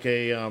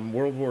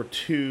War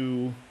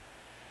II.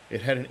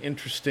 It had an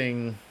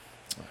interesting.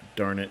 Oh,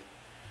 darn it!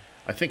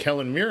 I think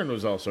Helen Mirren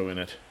was also in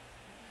it.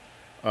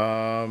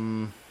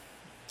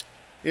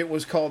 It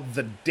was called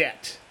The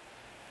Debt.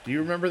 Do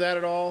you remember that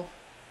at all?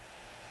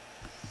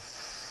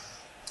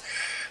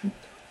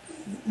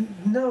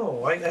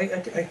 No,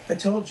 I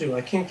told you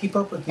I can't keep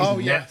up with these. Oh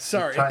yeah,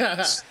 sorry.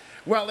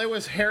 Well, it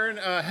was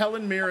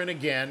Helen Mirren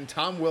again,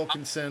 Tom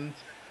Wilkinson,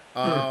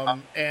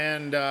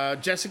 and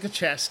Jessica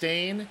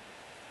Chastain,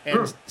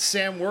 and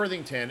Sam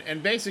Worthington.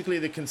 And basically,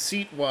 the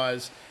conceit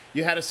was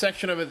you had a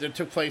section of it that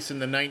took place in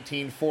the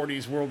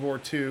 1940s, World War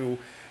II,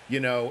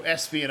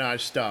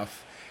 espionage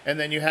stuff, and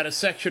then you had a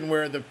section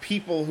where the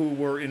people who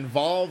were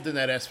involved in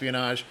that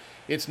espionage,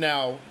 it's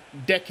now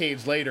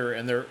decades later,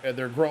 and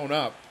they're grown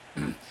up.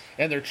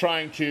 And they're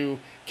trying to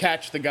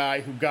catch the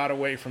guy who got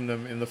away from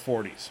them in the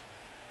 40s,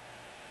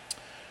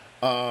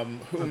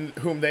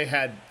 whom they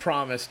had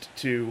promised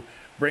to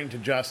bring to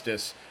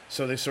justice.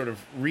 So they sort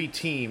of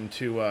re-team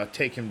to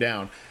take him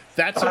down.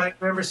 I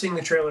remember seeing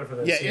the trailer for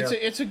this. Yeah,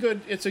 it's a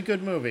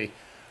good movie.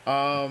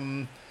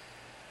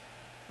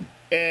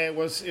 It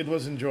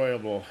was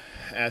enjoyable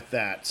at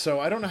that. So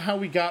I don't know how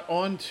we got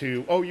on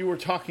to. Oh, you were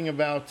talking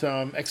about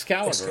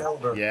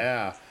Excalibur.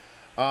 Yeah.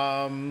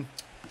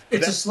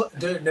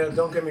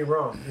 Don't get me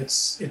wrong.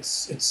 It's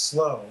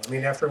slow. I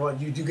mean, after a while,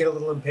 you do get a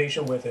little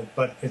impatient with it,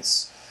 but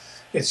it's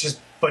just.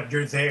 But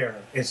you're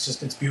there.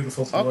 It's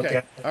beautiful to look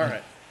at. All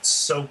right.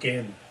 Soak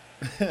in.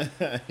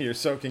 You're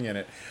soaking in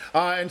it.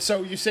 And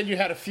so you said you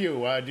had a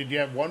few. Did you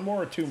have one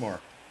more or two more?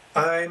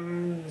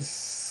 I'm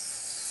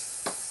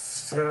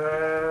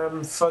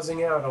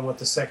fuzzing out on what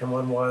the second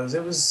one was.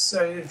 It was,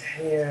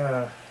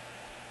 yeah.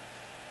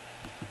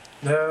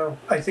 No,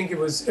 I think it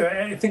was.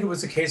 I think it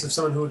was a case of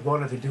someone who had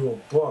wanted to do a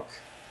book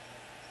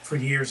for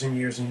years and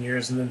years and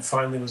years, and then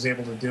finally was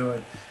able to do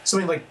it.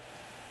 Something like,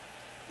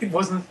 it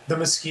wasn't the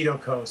Mosquito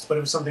Coast, but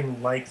it was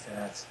something like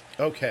that.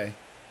 Okay.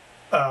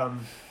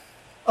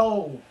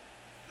 Oh,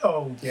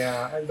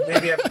 yeah.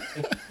 Maybe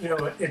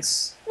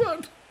it's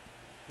What?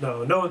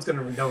 no one's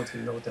gonna know what the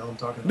hell I'm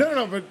talking about.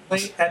 No, but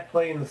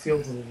Play in the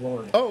Fields of the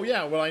Lord. oh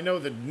yeah. Well, I know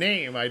the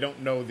name. I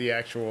don't know the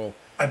actual.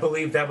 I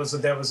believe that was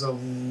a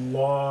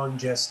long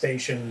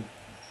gestation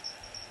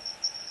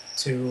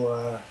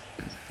to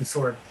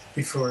before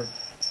it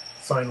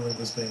finally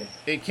was made.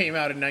 It came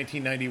out in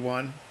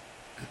 1991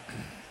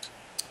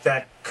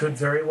 That could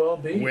very well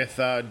be. with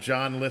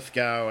John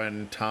Lithgow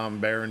and Tom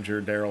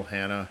Berenger, Daryl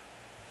Hannah.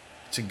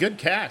 It's a good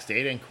cast.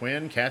 Aidan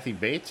Quinn, Kathy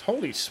Bates.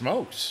 Holy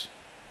smokes!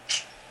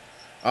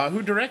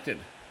 Who directed?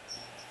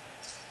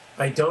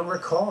 I don't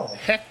recall.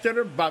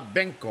 Hector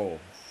Babenko.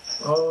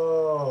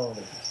 Oh,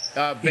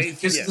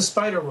 Based, it's yeah. the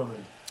Spider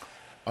Woman.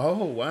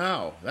 Oh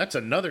wow, that's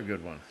another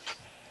good one.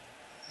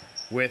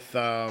 With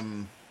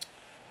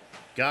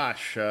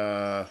gosh,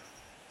 a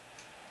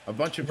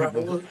bunch of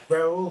people.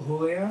 Raul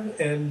Julia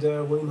and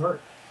William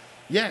Hurt.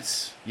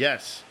 Yes.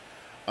 Yes,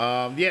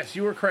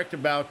 you were correct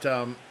about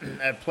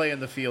at Play in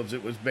the Fields.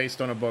 It was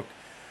based on a book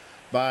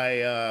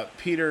by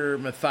Peter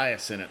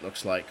Mathiasson, it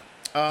looks like.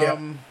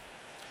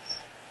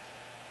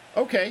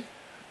 Okay.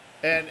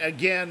 And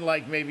again,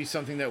 like maybe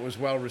something that was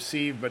well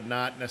received, but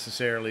not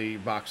necessarily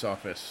box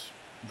office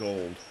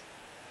gold.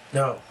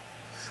 No,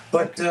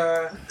 but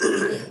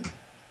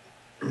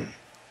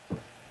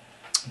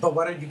but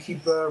why don't you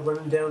keep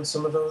running down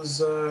some of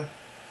those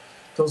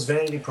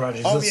vanity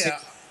projects? Oh, let's yeah.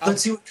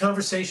 let's see what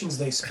conversations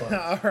they spark.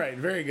 All right,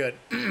 very good.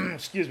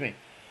 Excuse me.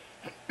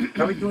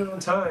 How are we doing on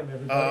time,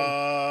 everybody?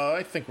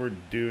 I think we're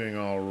doing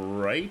all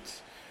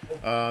right.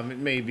 It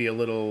may be a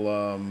little.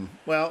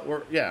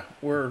 Well,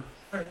 we're.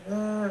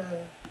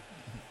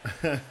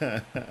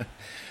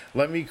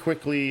 Let me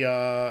quickly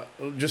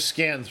just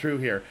scan through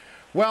here.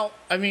 Well,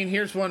 I mean,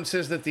 here's one that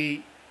says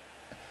that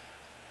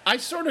I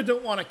sort of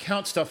don't want to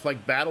count stuff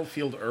like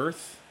Battlefield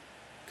Earth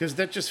because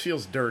that just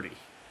feels dirty.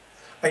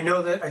 I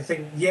know that. I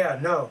think. Yeah.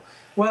 No.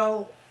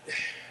 Well.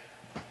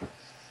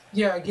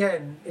 Yeah.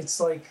 Again, it's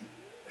like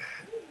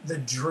the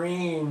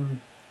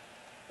dream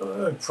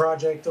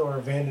project or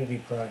a vanity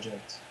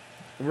project.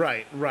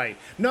 Right.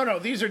 No,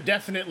 these are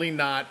definitely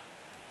not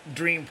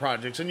dream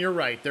projects, and you're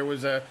right. There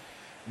was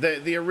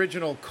the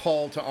original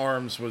call to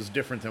arms was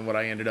different than what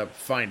I ended up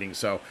finding,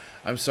 so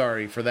I'm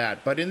sorry for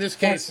that. But in this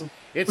case,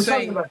 it's we're saying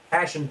talking about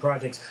passion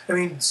projects. I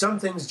mean, some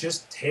things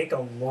just take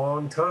a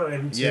long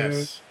time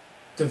to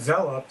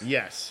develop.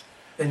 Yes.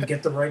 And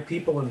get the right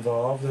people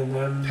involved, and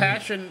then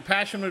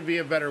Passion would be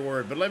a better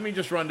word, but let me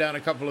just run down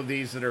a couple of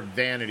these that are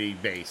vanity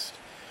based.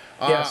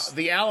 Yes.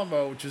 The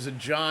Alamo, which is a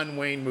John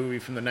Wayne movie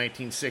from the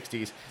 1960s.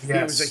 Yes. He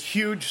was a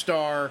huge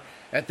star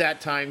at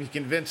that time. He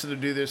convinced them to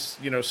do this,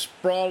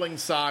 sprawling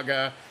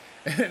saga,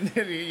 and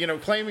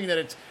claiming that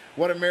it's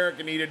what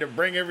America needed to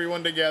bring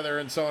everyone together,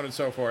 and so on and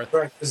so forth.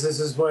 Right, because this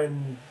is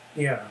when,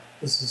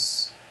 this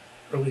is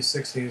early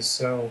 '60s,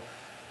 so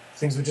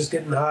things were just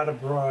getting hot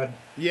abroad.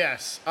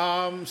 Yes.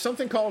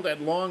 Something called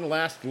At Long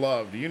Last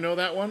Love. Do you know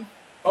that one?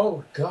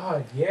 Oh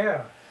God,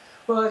 yeah.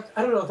 Well,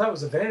 I don't know if that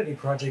was a vanity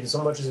project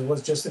so much as it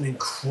was just an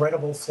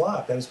incredible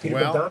flop. That was Peter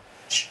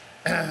Bogdanovich.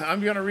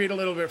 I'm going to read a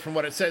little bit from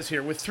what it says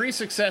here. With 3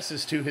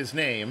 successes to his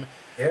name,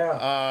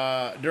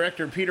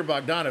 director Peter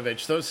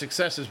Bogdanovich, those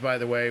successes, by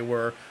the way,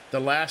 were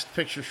The Last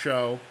Picture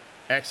Show,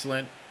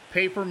 excellent,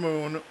 Paper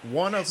Moon,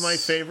 one of my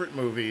favorite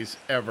movies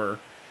ever,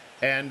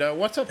 and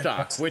What's Up,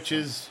 Doc, which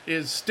is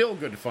still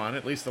good fun,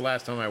 at least the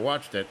last time I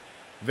watched it.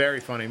 Very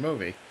funny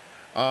movie.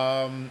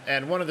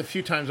 And one of the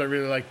few times I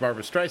really liked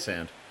Barbra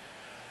Streisand.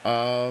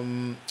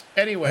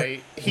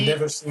 Anyway,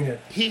 never seen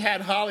it. He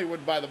had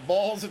Hollywood by the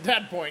balls at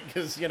that point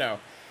because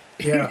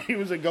he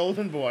was a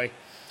golden boy,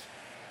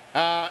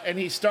 and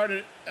he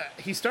started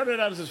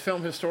out as a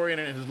film historian,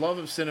 and his love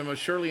of cinema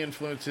surely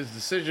influenced his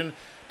decision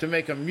to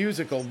make a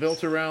musical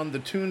built around the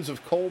tunes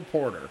of Cole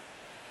Porter.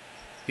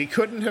 He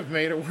couldn't have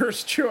made a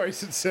worse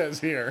choice, it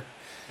says here.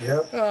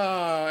 Yep.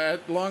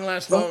 At Long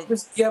Last Love.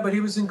 But he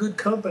was in good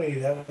company.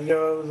 The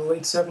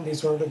late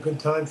 '70s weren't a good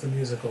time for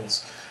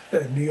musicals.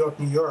 New York,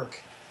 New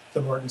York,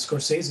 the Martin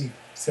Scorsese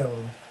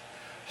film.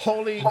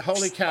 Holy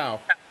cow!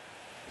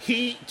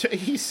 He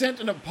sent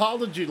an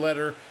apology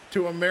letter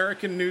to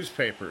American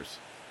newspapers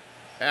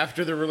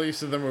after the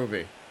release of the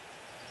movie.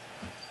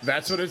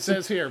 That's what it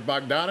says here.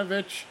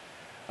 Bogdanovich.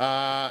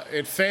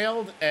 It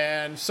failed,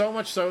 and so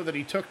much so that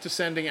he took to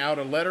sending out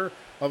a letter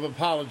of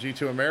apology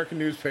to American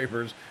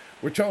newspapers,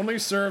 which only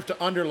served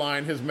to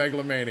underline his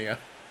megalomania.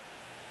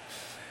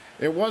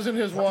 It wasn't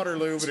his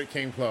Waterloo, but it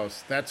came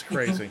close. That's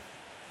crazy.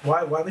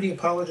 Why would he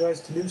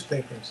apologize to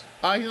newspapers?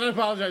 He's not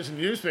apologizing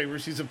to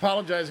newspapers. He's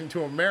apologizing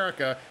to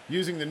America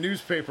using the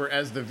newspaper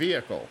as the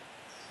vehicle.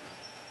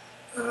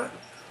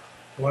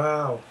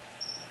 Wow.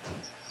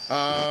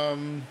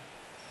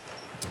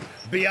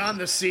 Beyond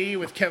the Sea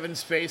with Kevin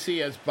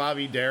Spacey as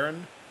Bobby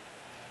Darin.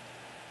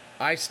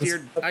 I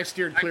steered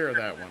clear of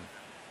that one.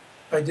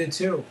 I did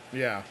too.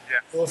 Yeah.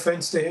 No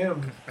offense to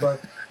him,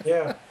 but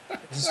yeah.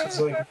 It's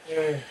like,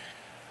 yeah.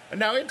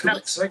 Now Too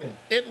much singing.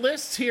 it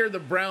lists here The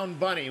Brown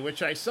Bunny,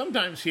 which I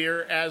sometimes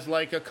hear as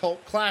like a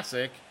cult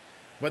classic,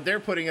 but they're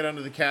putting it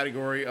under the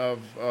category of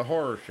a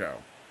horror show.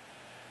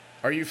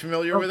 Are you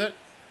familiar with it?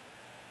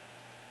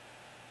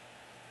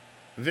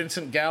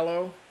 Vincent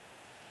Gallo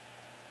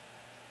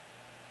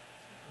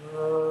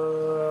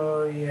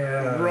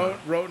Yeah.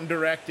 wrote and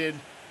directed.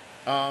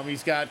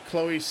 He's got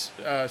Chloe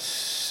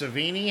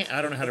Savini.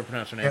 I don't know how to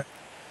pronounce her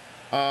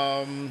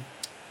name.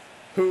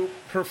 Who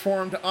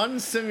performed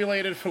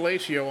unsimulated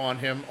fellatio on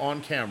him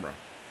on camera.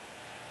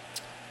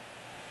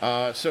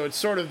 So it's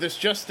sort of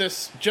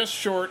just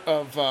short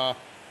of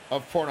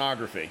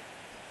pornography.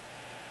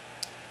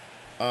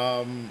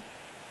 And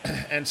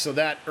so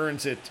that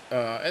earns it.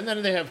 And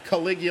then they have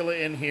Caligula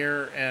in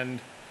here and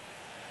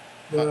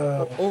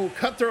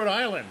Cutthroat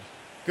Island,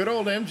 good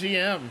old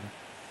MGM.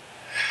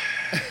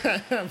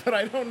 But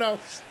I don't know.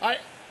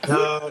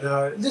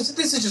 No. This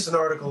is just an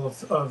article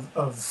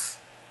of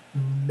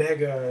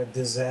mega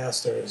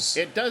disasters.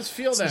 It does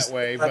feel that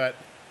way, but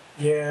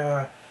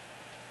yeah.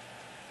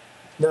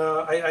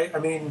 No, I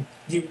mean,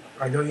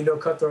 I know you know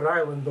Cutthroat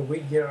Island, but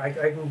I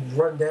can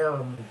run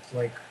down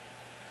like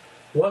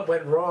what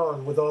went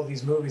wrong with all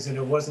these movies, and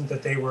it wasn't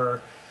that they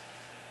were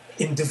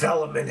in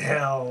development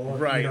hell,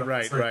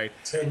 right.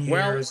 10 years,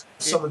 Well,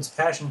 someone's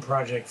passion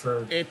project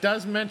for. it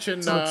does mention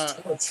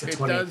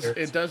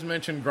it does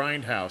mention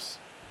Grindhouse.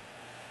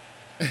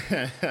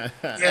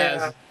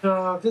 Yeah,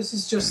 no, this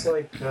is just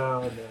like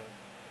no.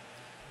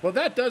 Well,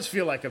 that does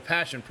feel like a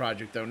passion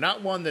project, though.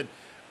 Not one that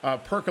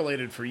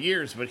percolated for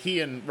years, but he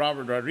and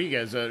Robert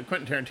Rodriguez,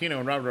 Quentin Tarantino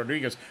and Robert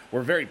Rodriguez,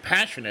 were very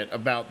passionate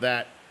about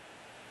that,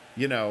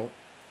 you know.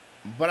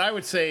 But I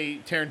would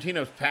say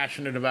Tarantino's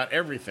passionate about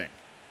everything.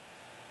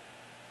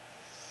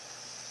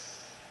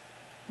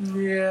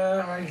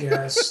 Yeah, I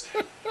guess.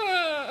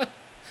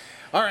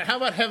 All right, how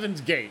about Heaven's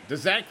Gate?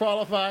 Does that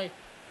qualify?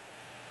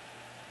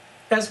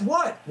 As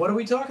what? What are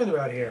we talking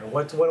about here?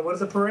 What are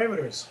the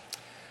parameters?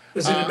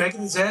 Is it a mega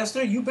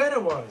disaster? You bet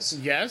it was.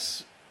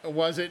 Yes.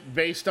 Was it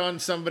based on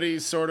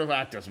somebody's sort of...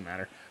 it doesn't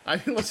matter. I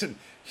mean, listen,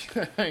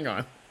 hang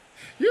on.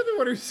 You're the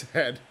one who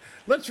said,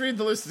 let's read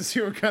the list and see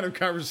what kind of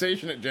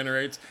conversation it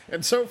generates.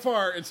 And so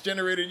far, it's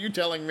generated you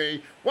telling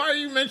me, why are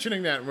you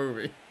mentioning that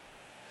movie?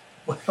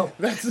 Well,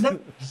 that's not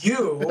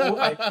you.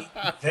 I mean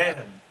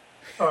them.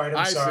 All right,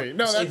 I'm sorry. See.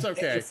 No, that's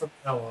okay. From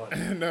now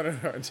on. No,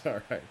 it's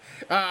all right.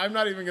 I'm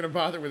not even going to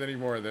bother with any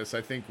more of this.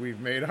 I think we've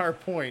made our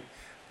point.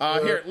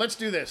 Here, let's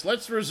do this.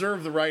 Let's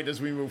reserve the right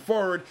as we move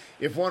forward.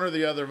 If one or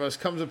the other of us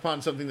comes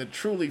upon something that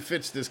truly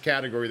fits this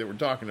category that we're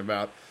talking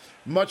about,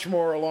 much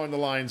more along the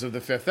lines of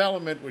The Fifth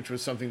Element, which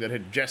was something that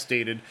had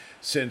gestated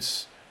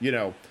since,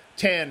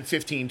 10,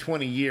 15,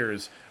 20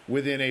 years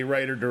within a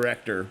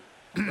writer-director.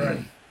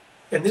 Right.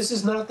 And this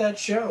is not that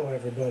show,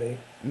 everybody.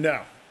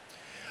 No.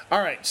 All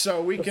right,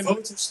 so the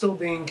votes are still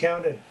being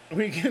counted.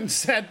 We can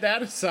set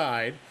that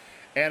aside,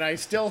 and I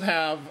still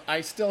have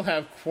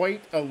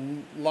quite a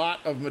lot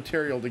of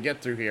material to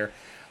get through here.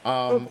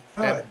 And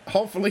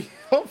hopefully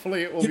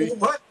it will be.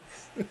 What?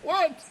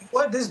 What?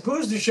 What? This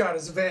booster shot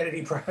is a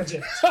vanity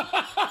project.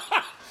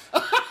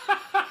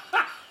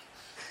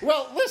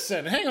 Well,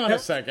 listen, hang on a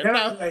second.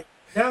 Now that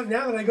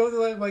I go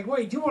there, I'm like,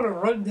 wait, do you want to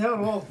run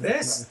down all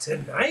this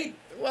tonight?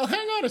 Well,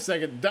 hang on a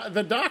second.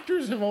 The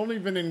doctors have only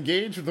been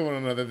engaged with one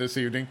another this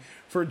evening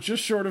for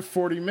just short of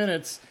 40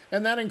 minutes,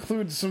 and that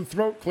includes some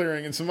throat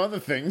clearing and some other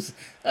things.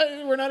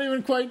 We're not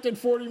even quite at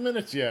 40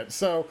 minutes yet,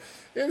 so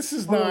this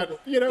is not...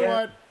 You know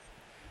what?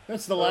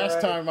 That's the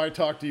last time I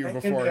talked to you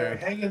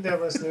beforehand. Hang in there,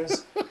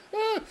 listeners.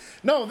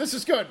 No, this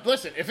is good.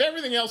 Listen, if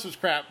everything else was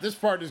crap, this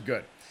part is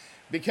good.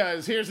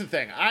 Because here's the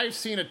thing. I've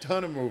seen a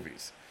ton of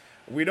movies.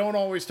 We don't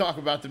always talk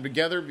about them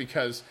together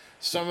because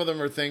some of them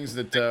are things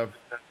that...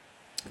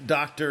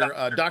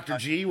 Dr.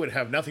 G would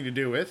have nothing to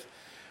do with,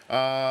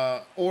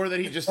 or that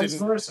he just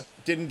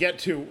didn't get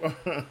to.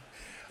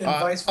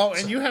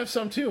 And you have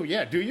some too,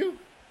 yeah? Do you?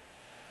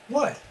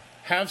 What?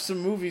 Have some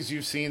movies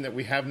you've seen that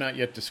we have not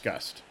yet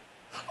discussed.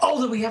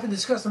 Oh, that we haven't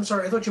discussed. I'm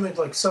sorry. I thought you meant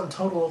like some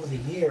total over the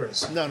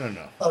years. No.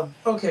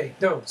 Okay.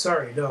 No.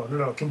 Sorry.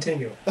 No.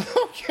 Continue.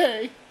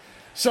 Okay.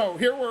 So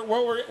here what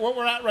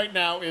we're at right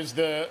now is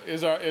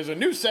a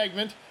new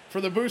segment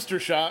for the Booster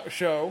Shot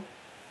Show,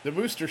 the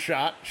Booster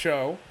Shot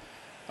Show.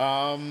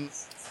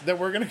 That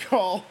we're gonna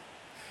call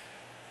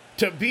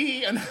To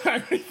Be an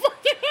Irony.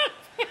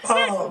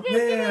 Oh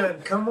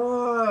man, come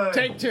on!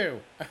 Take two.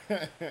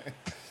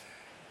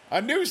 A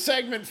new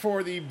segment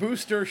for the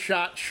Booster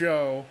Shot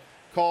Show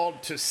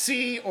called To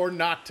See or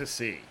Not to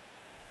See.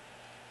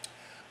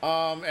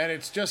 And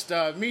it's just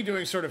me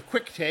doing sort of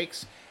quick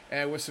takes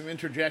with some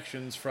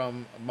interjections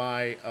from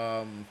my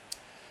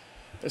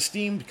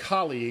esteemed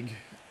colleague.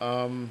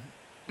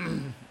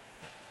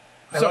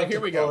 So here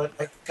we go.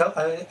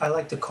 I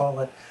like to call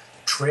it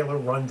trailer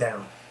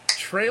rundown.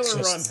 Trailer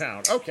Just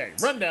rundown. Okay,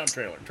 rundown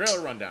trailer.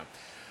 Trailer rundown.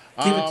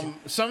 give it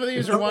to Some of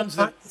these If are you ones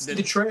don't that, see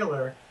the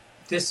trailer.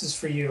 This is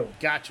for you.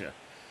 gotcha.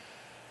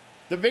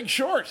 The Big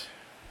Short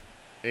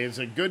is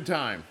a good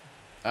time.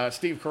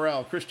 Steve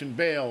Carell, Christian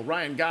Bale,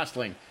 Ryan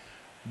Gosling,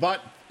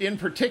 but in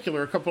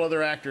particular, a couple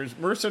other actors.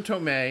 Marissa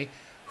Tomei,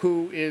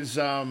 who is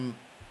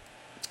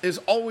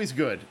always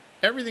good.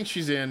 Everything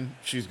she's in,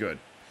 she's good.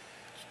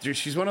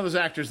 She's one of those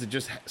actors that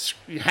just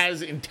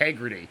has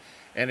integrity,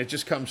 and it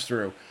just comes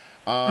through.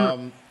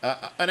 An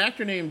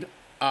actor named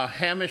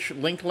Hamish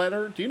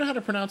Linklater. Do you know how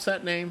to pronounce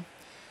that name?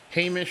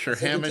 Hamish or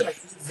Hamish? It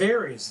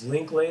varies.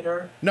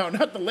 Linklater. No,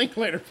 not the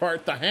Linklater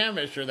part. The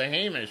Hamish or the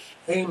Hamish.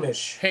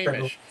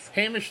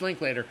 Hamish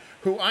Linklater,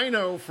 who I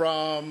know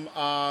from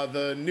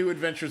the New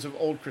Adventures of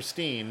Old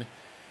Christine.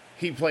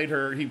 He played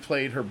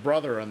her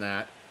brother on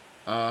that,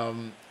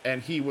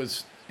 and he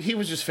was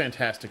just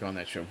fantastic on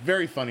that show.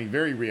 Very funny,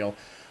 very real.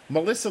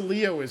 Melissa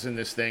Leo is in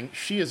this thing.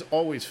 She is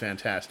always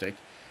fantastic.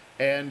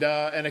 And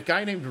a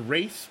guy named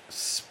Rafe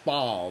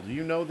Spall. Do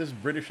you know this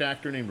British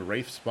actor named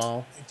Rafe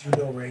Spall? I do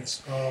know Rafe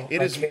Spall.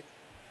 It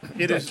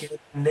is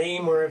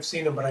name where I've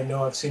seen him, but I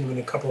know I've seen him in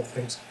a couple of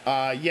things.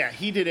 Yeah,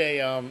 he did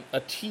a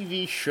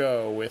TV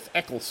show with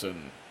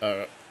Eccleston,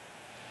 a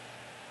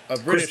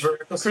British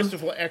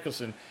Christopher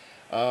Eccleston,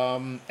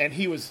 and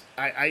he was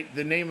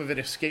the name of it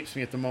escapes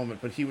me at the moment,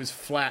 but he was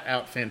flat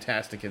out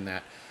fantastic in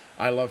that.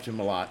 I loved him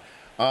a lot.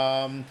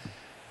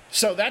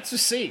 So that's a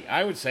C,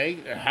 I would say.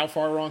 How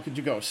far wrong could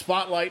you go?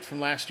 Spotlight from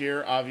last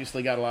year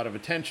obviously got a lot of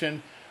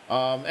attention.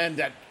 And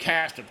that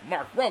cast of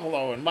Mark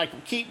Ruffalo and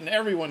Michael Keaton,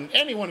 any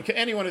one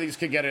of these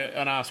could get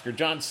an Oscar.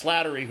 John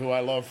Slattery, who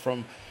I love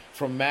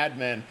from Mad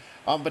Men.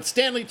 But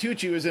Stanley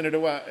Tucci was in it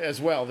as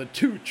well, the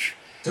Tooch.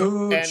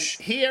 And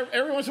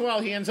every once in a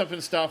while he ends up in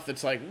stuff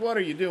that's like, what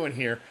are you doing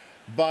here?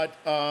 But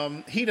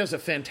he does a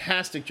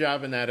fantastic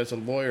job in that as a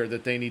lawyer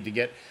that they need to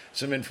get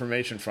some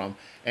information from.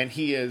 And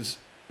he is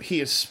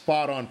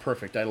spot on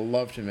perfect. I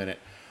loved him in it.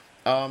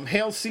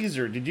 Hail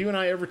Caesar. Did you and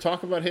I ever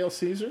talk about Hail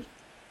Caesar?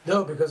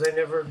 No, because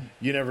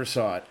You never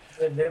saw it.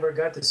 I never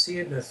got to see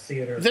it in the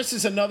theater. This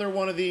is another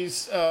one of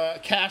these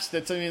casts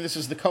this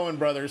is the Coen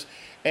brothers,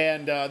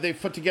 and they've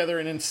put together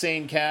an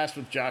insane cast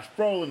with Josh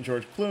Brolin,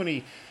 George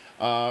Clooney,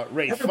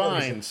 Ralph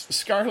Fiennes,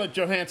 Scarlett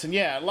Johansson.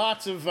 Yeah,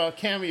 lots of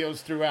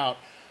cameos throughout.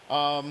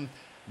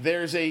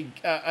 There's an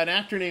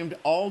actor named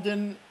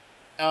Alden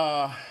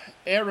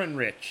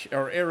Ehrenreich,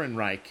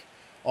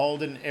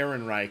 Alden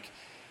Ehrenreich,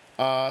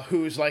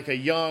 who's like a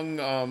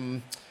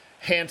young,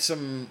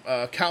 handsome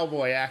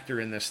cowboy actor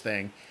in this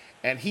thing.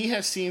 And he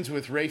has scenes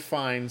with Ralph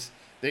Fiennes,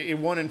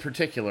 one in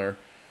particular,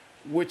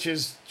 which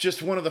is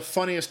just one of the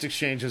funniest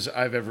exchanges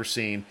I've ever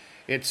seen.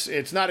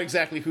 It's not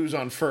exactly who's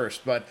on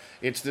first, but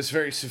it's this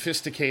very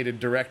sophisticated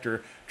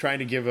director trying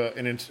to give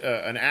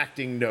an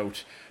acting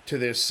note to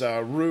this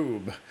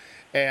rube.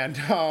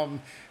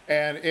 And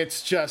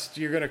it's just,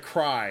 you're going to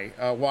cry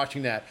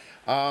watching that.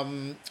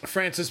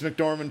 Frances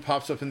McDormand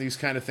pops up in these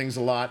kind of things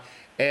a lot.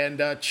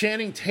 And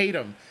Channing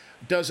Tatum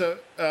does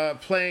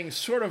playing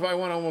sort of, I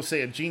want to almost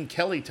say, a Gene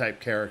Kelly type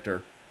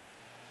character.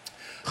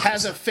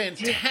 Has a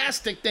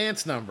fantastic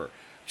dance number.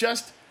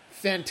 Just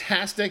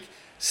fantastic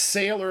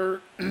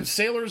sailors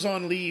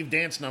on leave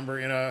dance number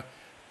in a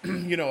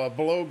a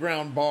below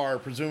ground bar,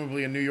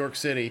 presumably in New York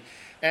City.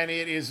 And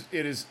it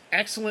is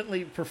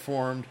excellently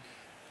performed.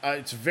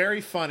 It's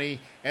very funny,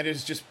 and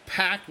it's just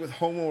packed with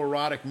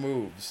homoerotic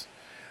moves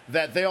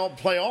that they all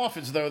play off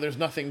as though there's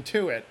nothing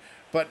to it.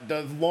 But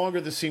the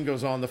longer the scene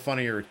goes on, the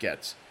funnier it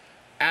gets.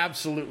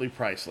 Absolutely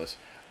priceless.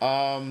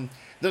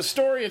 The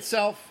story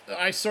itself,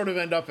 I sort of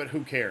end up at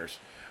who cares.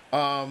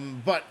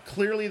 But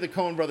clearly the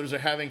Coen brothers are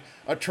having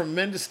a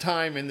tremendous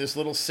time in this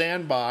little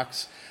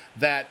sandbox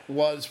that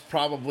was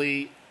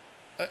probably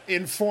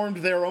informed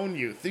their own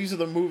youth. These are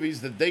the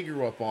movies that they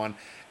grew up on,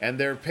 and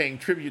they're paying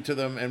tribute to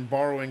them and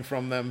borrowing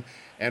from them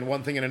and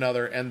one thing and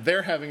another, and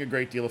they're having a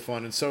great deal of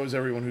fun, and so is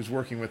everyone who's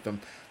working with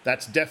them.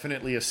 That's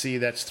definitely a C.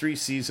 That's 3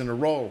 C's in a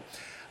row.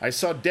 I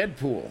saw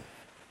Deadpool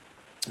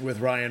with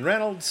Ryan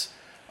Reynolds,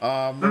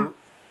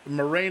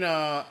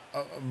 Morena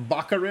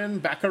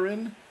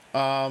Baccarin,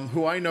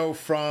 who I know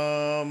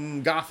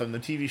from Gotham, the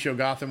TV show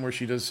Gotham, where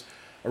she does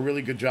a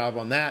really good job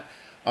on that,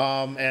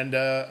 and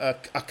a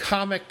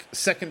comic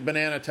second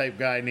banana type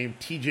guy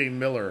named T.J.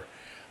 Miller,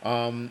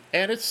 and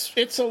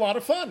it's a lot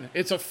of fun.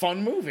 It's a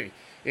fun movie.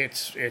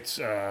 It's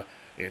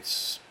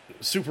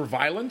super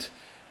violent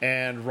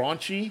and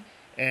raunchy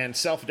and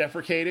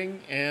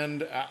self-deprecating,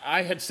 and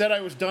I had said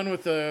I was done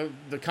with the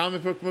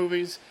comic book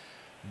movies,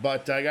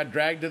 but I got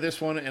dragged to this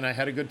one, and I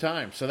had a good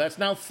time. So that's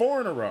now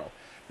 4 in a row.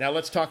 Now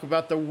let's talk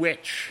about The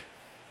Witch,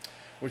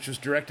 which was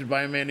directed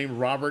by a man named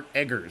Robert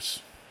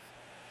Eggers.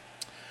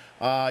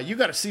 You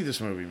got to see this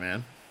movie,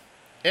 man.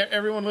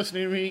 Everyone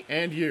listening to me,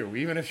 and you,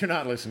 even if you're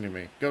not listening to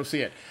me, go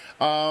see it.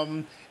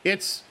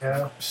 It's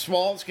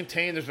small, it's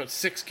contained. There's about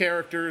 6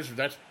 characters.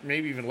 That's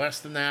maybe even less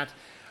than that.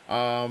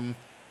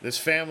 This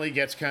family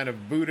gets kind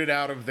of booted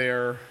out of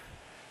their,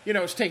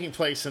 it's taking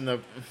place in the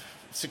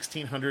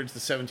 1600s, the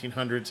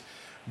 1700s,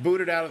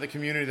 booted out of the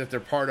community that they're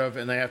part of,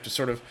 and they have to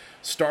sort of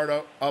start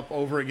up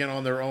over again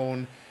on their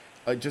own,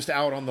 just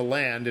out on the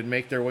land and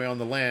make their way on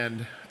the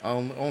land.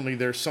 Only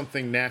there's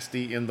something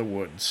nasty in the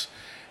woods.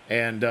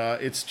 And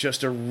it's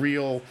just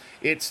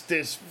it's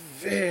this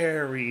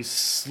very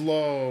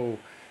slow,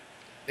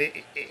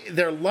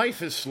 their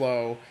life is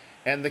slow,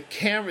 and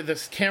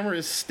this camera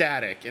is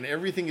static, and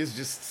everything is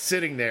just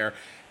sitting there.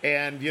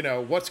 And,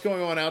 what's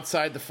going on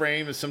outside the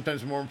frame is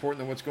sometimes more important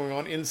than what's going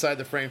on inside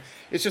the frame.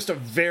 It's just a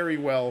very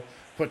well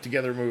put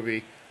together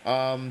movie.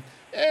 The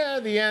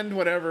end,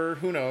 whatever,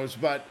 who knows.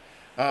 But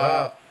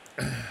Wow.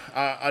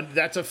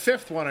 that's a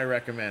fifth one I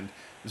recommend.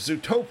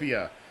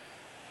 Zootopia.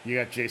 You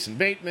got Jason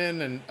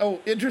Bateman and,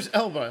 Idris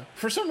Elba.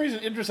 For some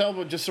reason, Idris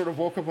Elba just sort of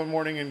woke up one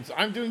morning and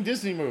I'm doing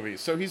Disney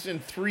movies. So he's in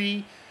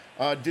 3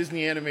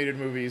 Disney animated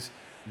movies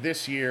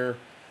this year,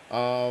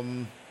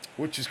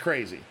 which is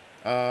crazy.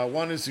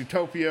 One is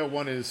Zootopia,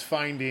 one is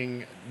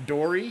Finding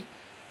Dory,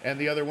 and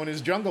the other one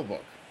is Jungle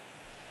Book.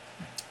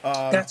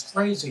 That's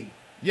crazy.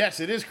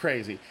 Yes, it is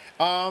crazy.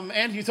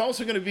 And he's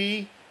also going to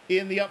be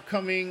in the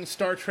upcoming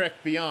Star Trek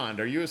Beyond.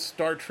 Are you a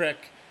Star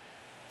Trek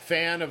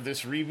fan of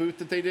this reboot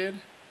that they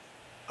did?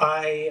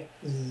 I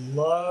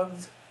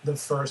love the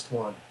first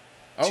one.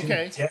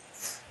 Okay. To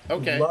death.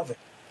 Okay. Love it.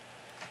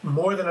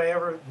 More than I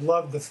ever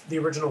loved the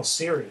original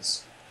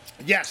series.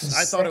 Yes,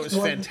 I thought it was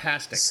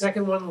fantastic. The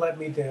second one let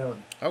me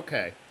down.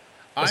 Okay.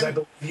 As I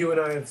believe you and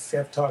I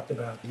have talked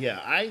about.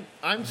 Yeah,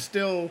 I'm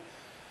still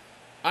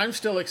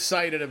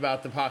excited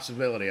about the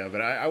possibility of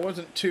it. I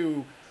wasn't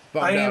too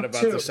bummed out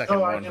about the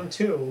second one. I am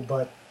too,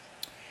 but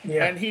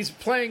yeah. And he's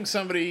playing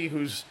somebody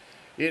who's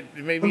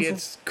maybe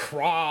it's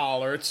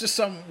Kral, or it's just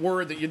some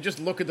word that you just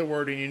look at the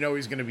word and you know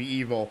he's going to be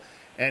evil,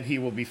 and he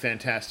will be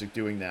fantastic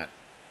doing that.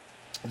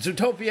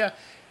 Zootopia,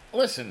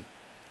 listen,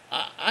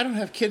 I don't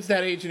have kids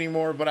that age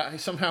anymore, but I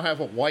somehow have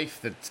a wife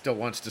that still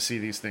wants to see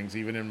these things,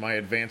 even in my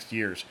advanced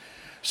years.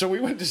 So we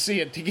went to see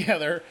it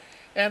together,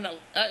 and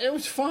it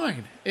was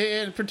fine.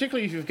 And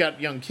particularly if you've got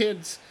young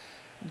kids,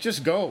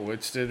 just go.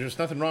 There's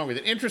nothing wrong with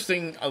it.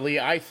 Interestingly,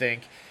 I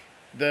think,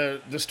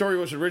 the story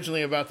was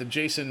originally about the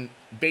Jason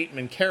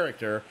Bateman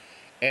character,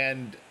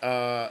 and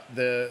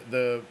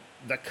the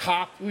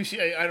cop. I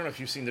don't know if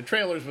you've seen the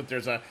trailers, but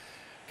there's a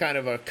kind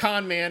of a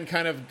con man,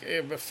 kind of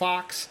a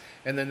fox,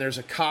 and then there's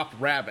a cop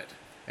rabbit,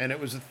 and it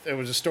was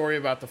a story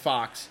about the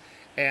fox,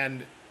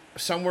 and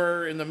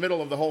somewhere in the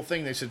middle of the whole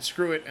thing they said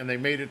screw it, and they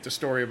made it the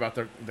story about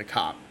the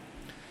cop,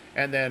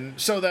 and then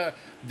so the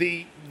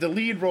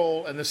lead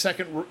role and the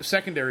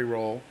secondary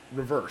role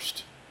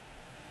reversed.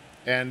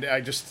 And I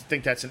just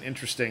think that's an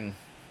interesting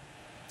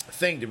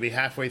thing to be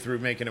halfway through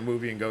making a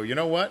movie and go, you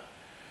know what?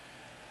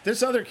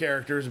 This other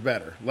character is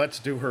better. Let's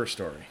do her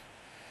story.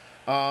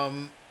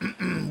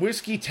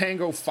 Whiskey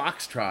Tango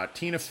Foxtrot,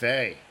 Tina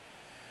Fey.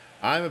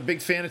 I'm a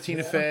big fan of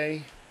Tina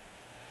Fey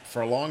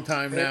for a long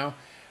time now.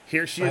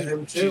 Here she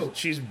is.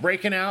 She's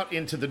breaking out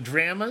into the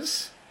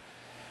dramas.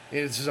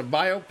 This is a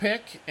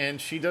biopic,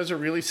 and she does a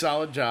really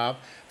solid job.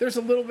 There's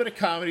a little bit of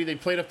comedy. They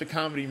played up the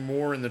comedy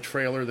more in the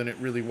trailer than it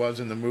really was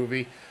in the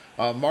movie.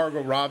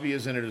 Margot Robbie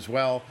is in it as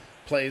well.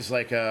 Plays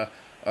like a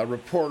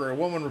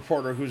woman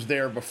reporter who's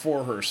there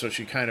before her, so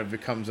she kind of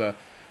becomes a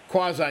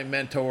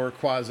quasi-mentor,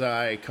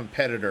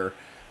 quasi-competitor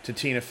to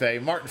Tina Fey.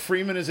 Martin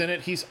Freeman is in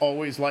it. He's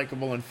always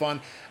likable and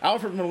fun.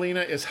 Alfred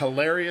Molina is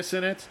hilarious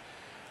in it.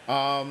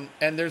 And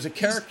there's a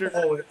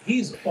character...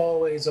 He's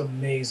always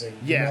amazing.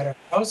 Yeah. No matter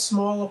how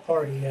small a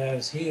part he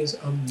has, he is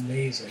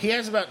amazing. He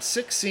has about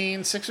 6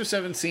 or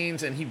 7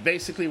 scenes, and he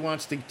basically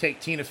wants to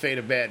take Tina Fey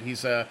to bed.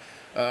 He's a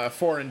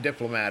foreign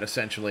diplomat,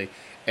 essentially.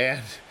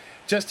 And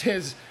just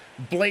his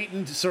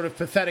blatant, sort of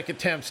pathetic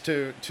attempts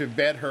to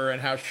bed her,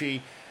 and how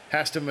she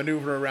has to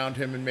maneuver around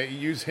him and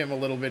use him a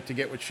little bit to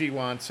get what she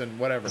wants and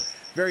whatever.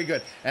 Very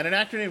good. And an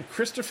actor named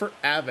Christopher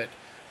Abbott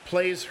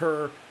plays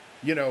her,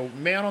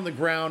 man on the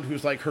ground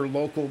who's like her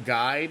local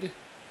guide.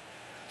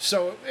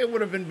 So it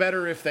would have been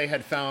better if they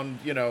had found,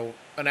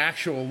 an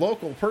actual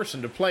local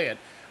person to play it.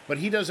 But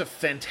he does a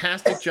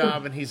fantastic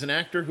job, and he's an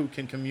actor who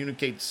can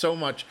communicate so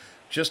much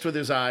just with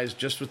his eyes,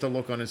 just with the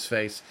look on his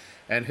face.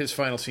 And his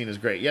final scene is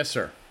great. Yes,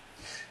 sir.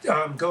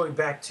 Going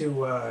back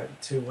to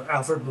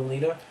Alfred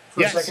Molina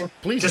for a second.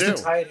 Please just do.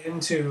 To tie it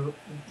into,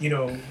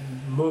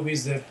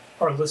 movies that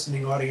our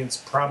listening audience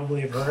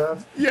probably have heard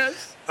of.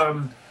 Yes.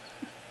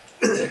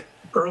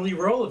 Early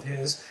role of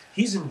his,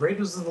 he's in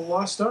Raiders of the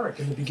Lost Ark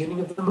in the beginning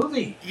of the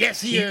movie.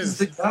 Yes, he is.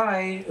 He's the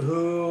guy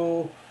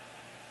who,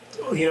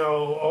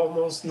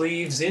 almost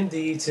leaves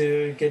Indy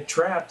to get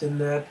trapped in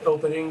that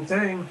opening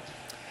thing.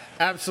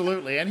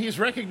 Absolutely. And he's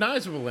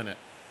recognizable in it.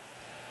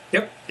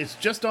 Yep. It's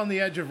just on the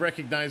edge of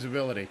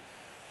recognizability.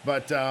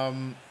 But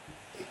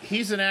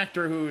he's an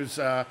actor who's...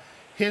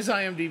 his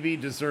IMDb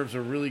deserves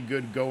a really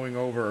good going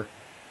over,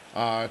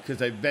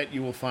 because I bet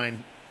you will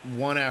find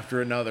one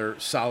after another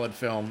solid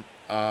film.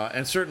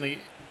 And certainly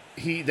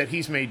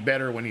he's made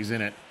better when he's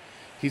in it.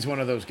 He's one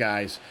of those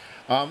guys.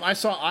 I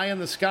saw Eye in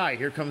the Sky.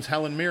 Here comes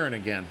Helen Mirren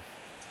again.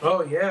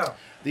 Oh, yeah.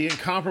 The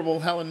incomparable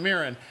Helen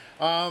Mirren.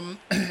 And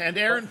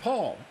Aaron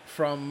Paul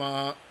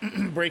from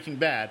Breaking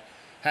Bad.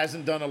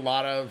 hasn't done a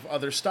lot of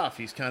other stuff.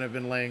 He's kind of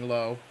been laying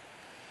low.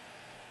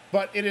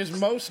 But it is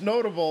most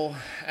notable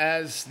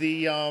as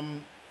the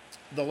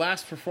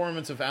last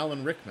performance of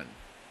Alan Rickman,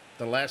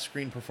 the last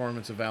screen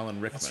performance of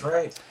Alan Rickman. That's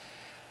right.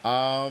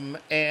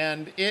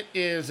 And it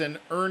is an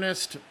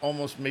earnest,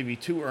 almost maybe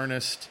too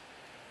earnest.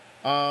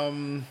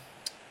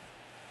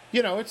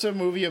 It's a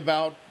movie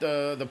about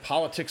the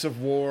politics of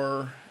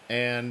war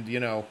and,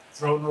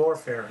 Drone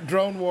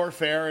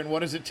warfare. And what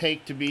does it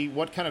take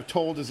what kind of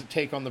toll does it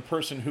take on the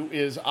person who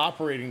is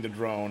operating the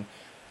drone,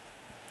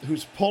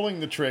 who's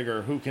pulling the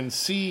trigger, who can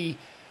see,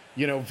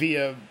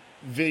 via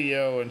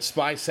video and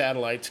spy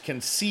satellites, can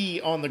see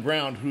on the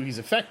ground who he's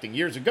affecting.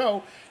 Years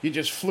ago, you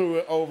just flew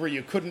it over.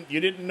 You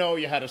didn't know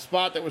you had a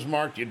spot that was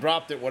marked. You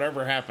dropped it.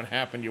 Whatever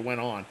happened. You went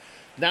on.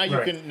 Now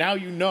you can. Now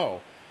you know.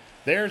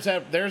 There's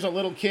a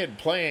little kid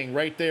playing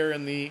right there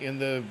in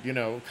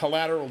the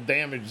collateral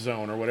damage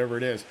zone or whatever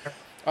it is.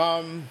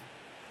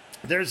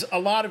 There's a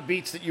lot of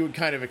beats that you would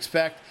kind of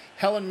expect.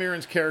 Helen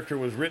Mirren's character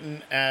was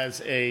written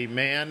as a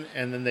man,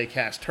 and then they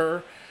cast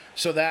her,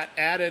 so that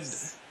added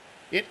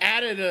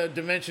a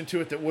dimension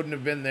to it that wouldn't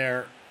have been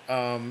there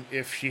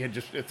if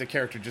the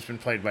character had just been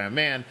played by a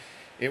man.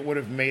 It would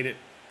have made it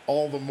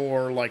all the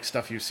more like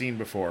stuff you've seen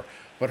before.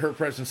 But her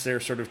presence there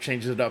sort of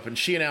changes it up, and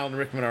she and Alan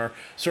Rickman are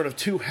sort of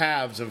two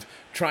halves of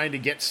trying to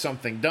get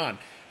something done.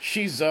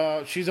 She's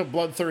a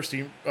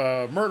bloodthirsty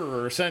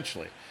murderer,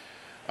 essentially.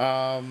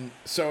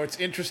 So it's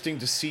interesting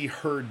to see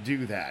her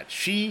do that.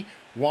 She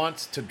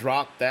wants to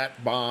drop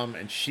that bomb,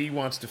 and she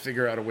wants to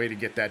figure out a way to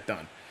get that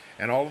done.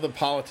 And all of the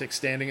politics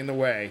standing in the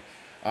way,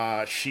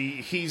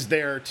 he's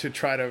there to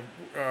try to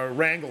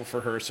wrangle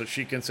for her so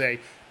she can say,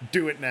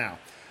 "Do it now."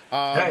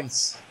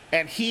 Nice.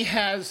 And he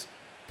has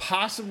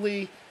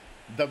possibly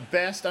the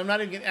best, I'm not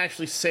even going to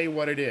actually say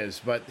what it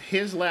is, but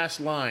his last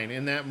line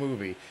in that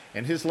movie,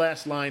 and his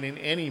last line in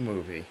any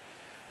movie,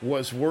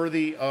 was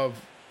worthy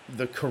of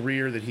the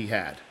career that he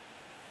had.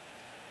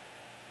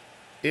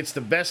 It's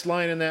the best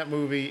line in that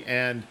movie,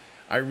 and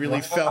I really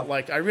felt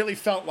like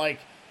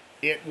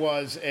it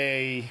was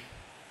a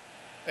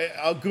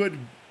good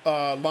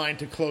line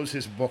to close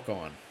his book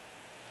on.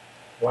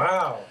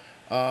 Wow.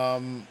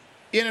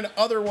 In an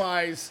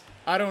otherwise,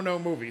 I don't know,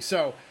 movie.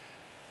 So,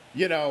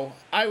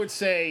 I would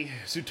say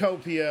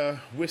Zootopia,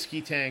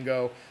 Whiskey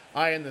Tango,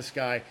 Eye in the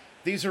Sky,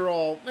 these are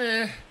all,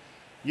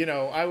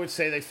 I would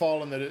say they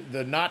fall in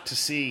the not to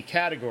see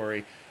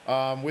category,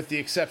 with the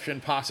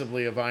exception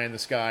possibly of Eye in the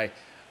Sky,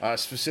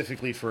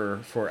 specifically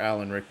for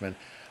Alan Rickman.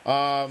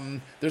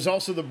 There's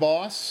also The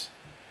Boss,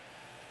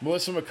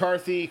 Melissa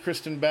McCarthy,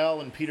 Kristen Bell,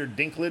 and Peter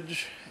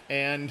Dinklage.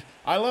 And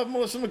I love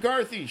Melissa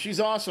McCarthy. She's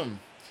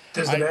awesome.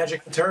 Does the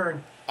magic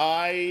return?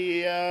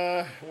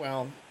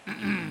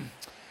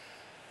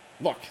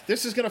 Look,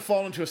 this is going to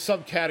fall into a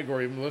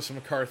subcategory of Melissa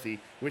McCarthy,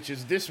 which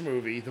is this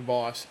movie, The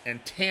Boss,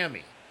 and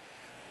Tammy.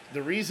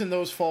 The reason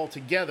those fall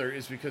together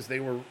is because they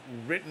were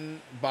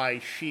written by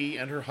she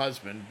and her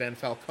husband, Ben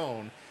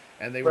Falcone,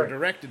 and they were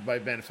directed by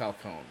Ben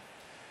Falcone.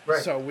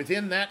 Right. So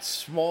within that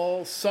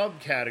small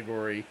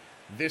subcategory,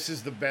 this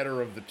is the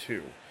better of the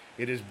two.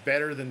 It is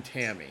better than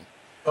Tammy.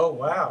 Oh,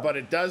 wow. But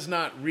it does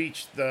not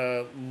reach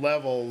the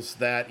levels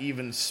that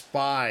even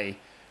Spy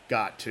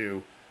got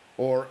to,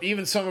 or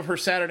even some of her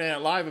Saturday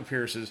Night Live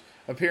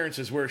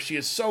appearances where she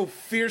is so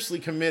fiercely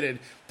committed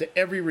to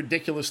every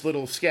ridiculous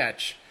little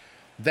sketch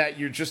that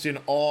you're just in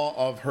awe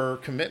of her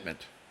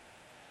commitment.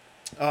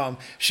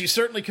 She's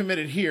certainly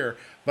committed here,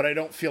 but I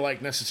don't feel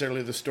like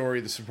necessarily the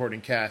story, the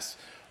supporting cast,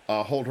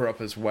 hold her up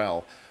as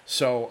well.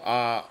 So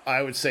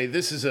I would say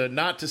this is a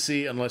not to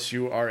see unless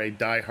you are a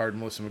diehard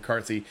Melissa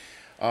McCarthy,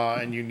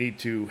 and you need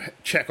to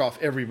check off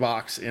every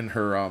box in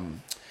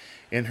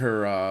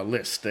her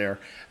list there.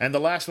 And the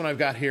last one I've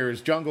got here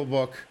is Jungle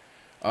Book.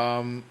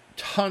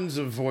 Tons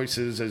of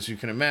voices, as you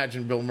can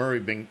imagine. Bill Murray,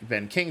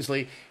 Ben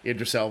Kingsley,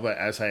 Idris Elba,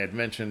 as I had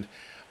mentioned.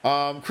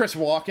 Chris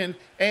Walken,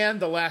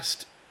 and the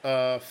last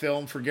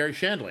film for Gary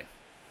Shandling.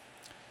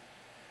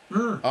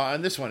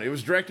 And this one, it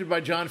was directed by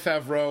Jon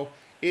Favreau.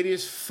 It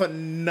is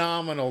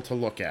phenomenal to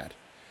look at.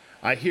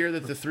 I hear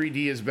that the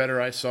 3D is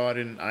better. I saw it,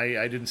 and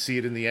I didn't see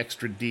it in the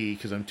extra D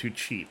because I'm too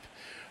cheap.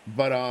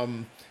 But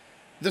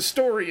the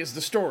story is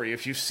the story.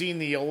 If you've seen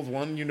the old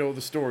one, you know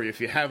the story.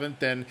 If you haven't,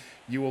 then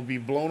you will be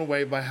blown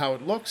away by how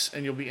it looks,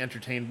 and you'll be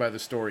entertained by the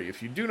story.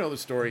 If you do know the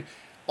story,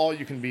 all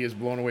you can be is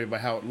blown away by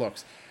how it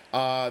looks.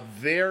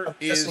 There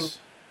is,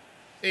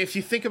 if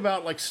you think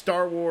about like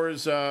Star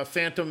Wars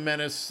Phantom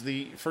Menace,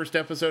 the first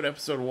episode,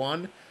 episode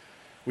 1,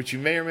 which you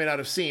may or may not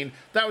have seen,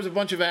 that was a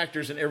bunch of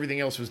actors and everything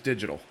else was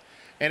digital.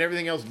 And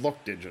everything else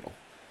looked digital.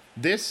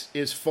 This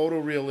is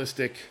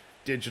photorealistic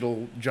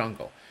digital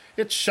jungle.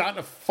 It's shot in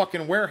a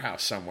fucking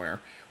warehouse somewhere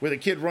with a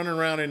kid running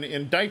around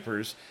in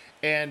diapers,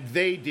 and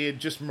they did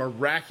just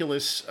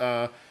miraculous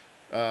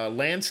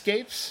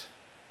landscapes,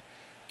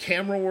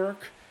 camera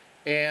work,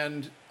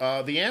 and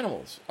the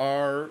animals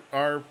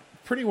are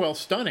pretty well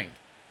stunning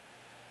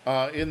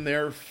in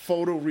their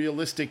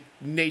photorealistic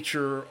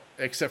nature,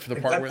 except for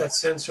the part where that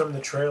sense from the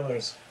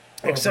trailers.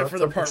 except for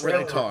the part where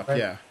they talk, right?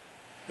 yeah.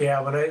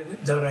 Yeah,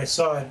 when I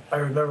saw it, I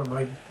remember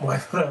my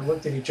wife and I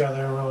looked at each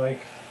other and we're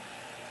like,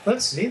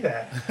 let's see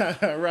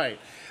that. Right.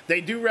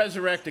 They do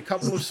resurrect a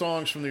couple of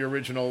songs from the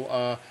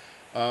original.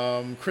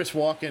 Chris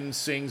Walken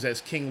sings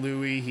as King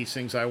Louie. He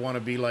sings "I Want to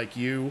Be Like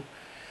You,"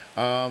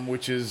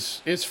 which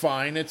is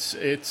fine. It's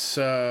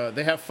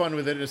they have fun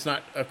with it. It's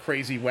not a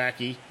crazy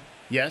wacky.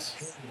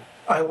 Yes.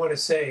 I want to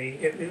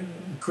say,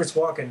 Chris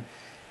Walken.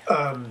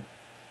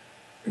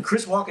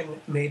 Chris Walken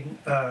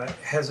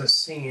has a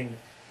scene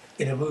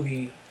in a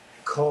movie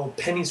called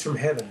Pennies from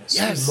Heaven. A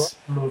Steve Yes.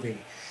 Martin movie.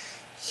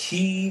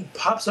 He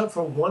pops up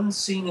for one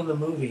scene in the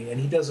movie,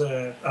 and he does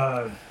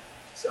a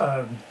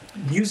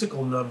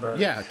musical number.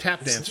 Yeah,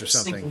 tap dance or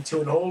something. Singing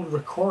to an old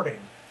recording,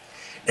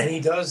 and he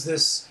does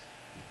this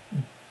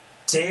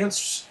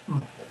dance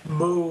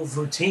move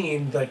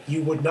routine that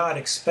you would not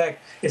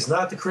expect. It's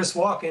not the Chris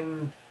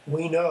Walken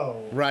we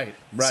know. Right.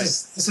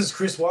 This is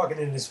Chris Walken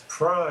in his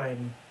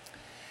prime,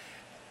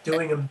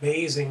 doing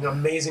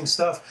amazing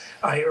stuff.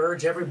 I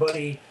urge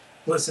everybody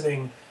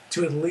listening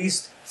to at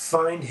least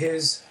find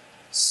his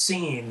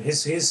scene,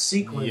 his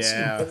sequence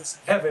in Pennies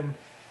from Heaven.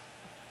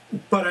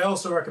 But I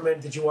also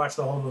recommend that you watch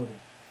the whole movie.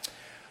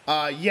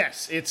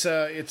 Yes, it's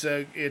during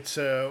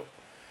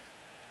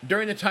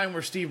the time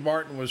where Steve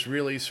Martin was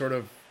really sort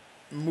of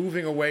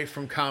moving away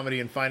from comedy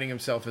and finding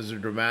himself as a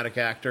dramatic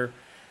actor,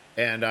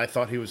 and I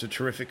thought he was a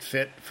terrific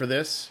fit for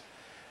this.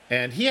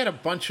 And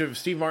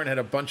Steve Martin had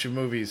a bunch of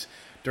movies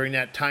during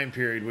that time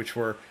period, which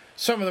were,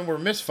 some of them were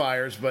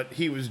misfires, but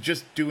he was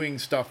just doing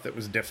stuff that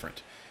was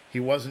different. He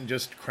wasn't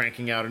just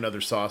cranking out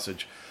another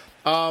sausage.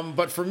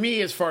 But for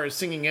me, as far as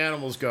Singing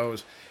Animals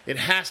goes, it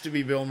has to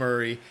be Bill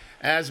Murray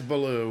as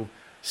Baloo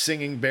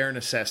singing Bare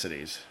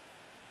Necessities.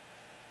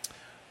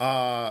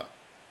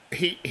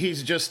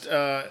 He's just,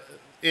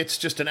 it's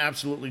just an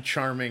absolutely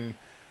charming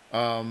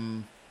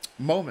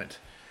moment.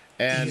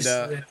 And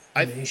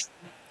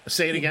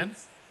say it again.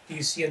 Do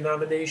you see a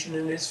nomination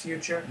in his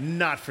future?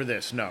 Not for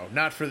this, no.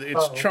 Not for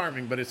it's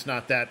charming, but it's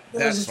not that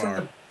far. Just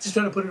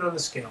trying to put it on the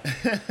scale.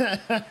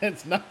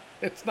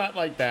 It's not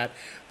like that.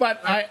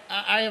 But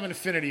I have an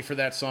affinity for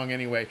that song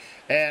anyway.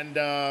 And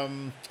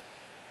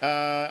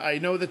I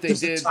know that they Does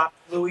did. Does it top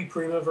Louis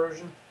Prima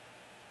version?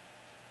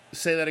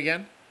 Say that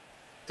again?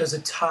 Does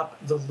it top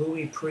the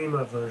Louis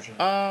Prima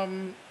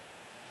version?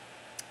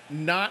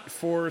 Not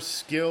for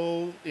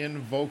skill in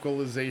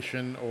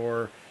vocalization,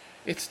 or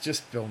it's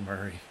just Bill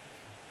Murray.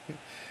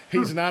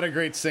 He's not a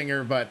great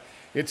singer, but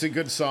it's a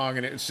good song,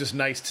 and it's just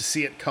nice to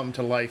see it come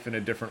to life in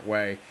a different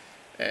way.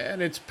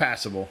 And it's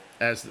passable,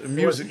 as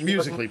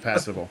musically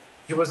passable.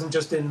 He wasn't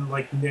just in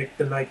like Nick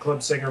the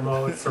nightclub singer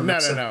mode from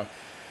No.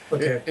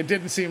 Okay. It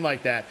didn't seem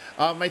like that.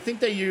 I think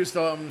they used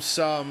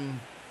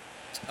some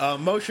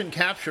motion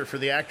capture for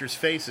the actors'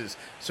 faces.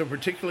 So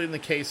particularly in the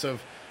case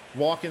of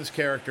Walken's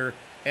character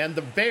and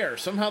the bear.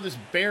 Somehow this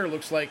bear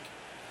looks like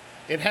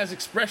it has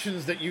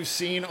expressions that you've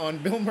seen on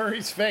Bill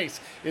Murray's face.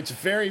 It's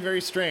very,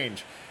 very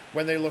strange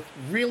when they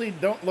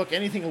don't look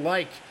anything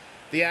like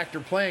the actor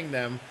playing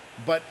them,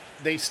 but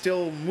they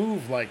still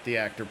move like the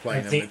actor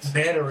playing them. The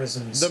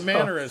mannerisms. The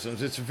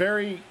mannerisms. It's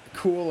very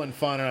cool and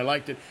fun, and I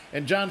liked it.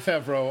 And Jon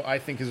Favreau, I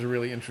think, is a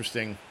really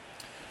interesting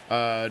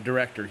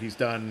director. He's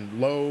done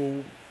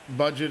low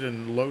budget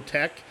and low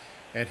tech,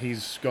 and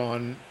he's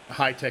gone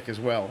high tech as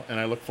well. And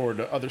I look forward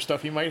to other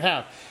stuff he might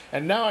have.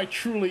 And now I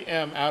truly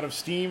am out of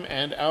steam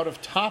and out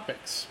of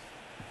topics.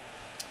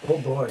 Oh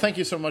boy! Thank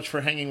you so much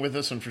for hanging with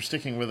us and for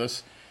sticking with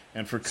us,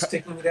 and for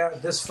sticking it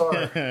out this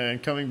far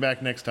and coming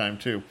back next time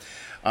too.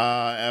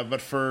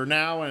 But for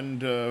now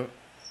and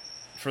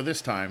for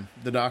this time,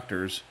 the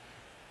doctors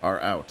are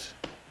out.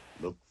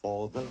 Look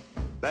for the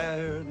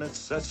bare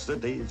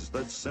necessities,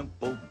 the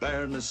simple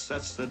bare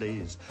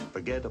necessities.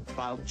 Forget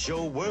about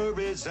your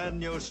worries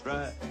and your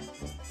strife.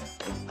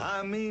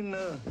 I mean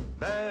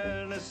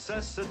bare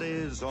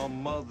necessities are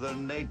Mother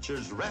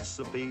Nature's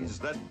recipes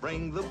that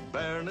bring the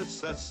bare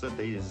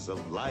necessities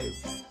of life.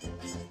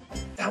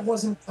 That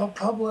wasn't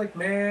public,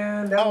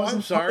 man. That Oh, wasn't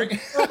I'm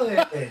sorry.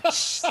 public.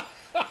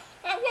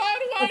 Why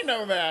do I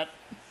know that?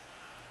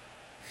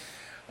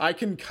 I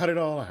can cut it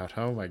all out.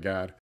 Oh my God.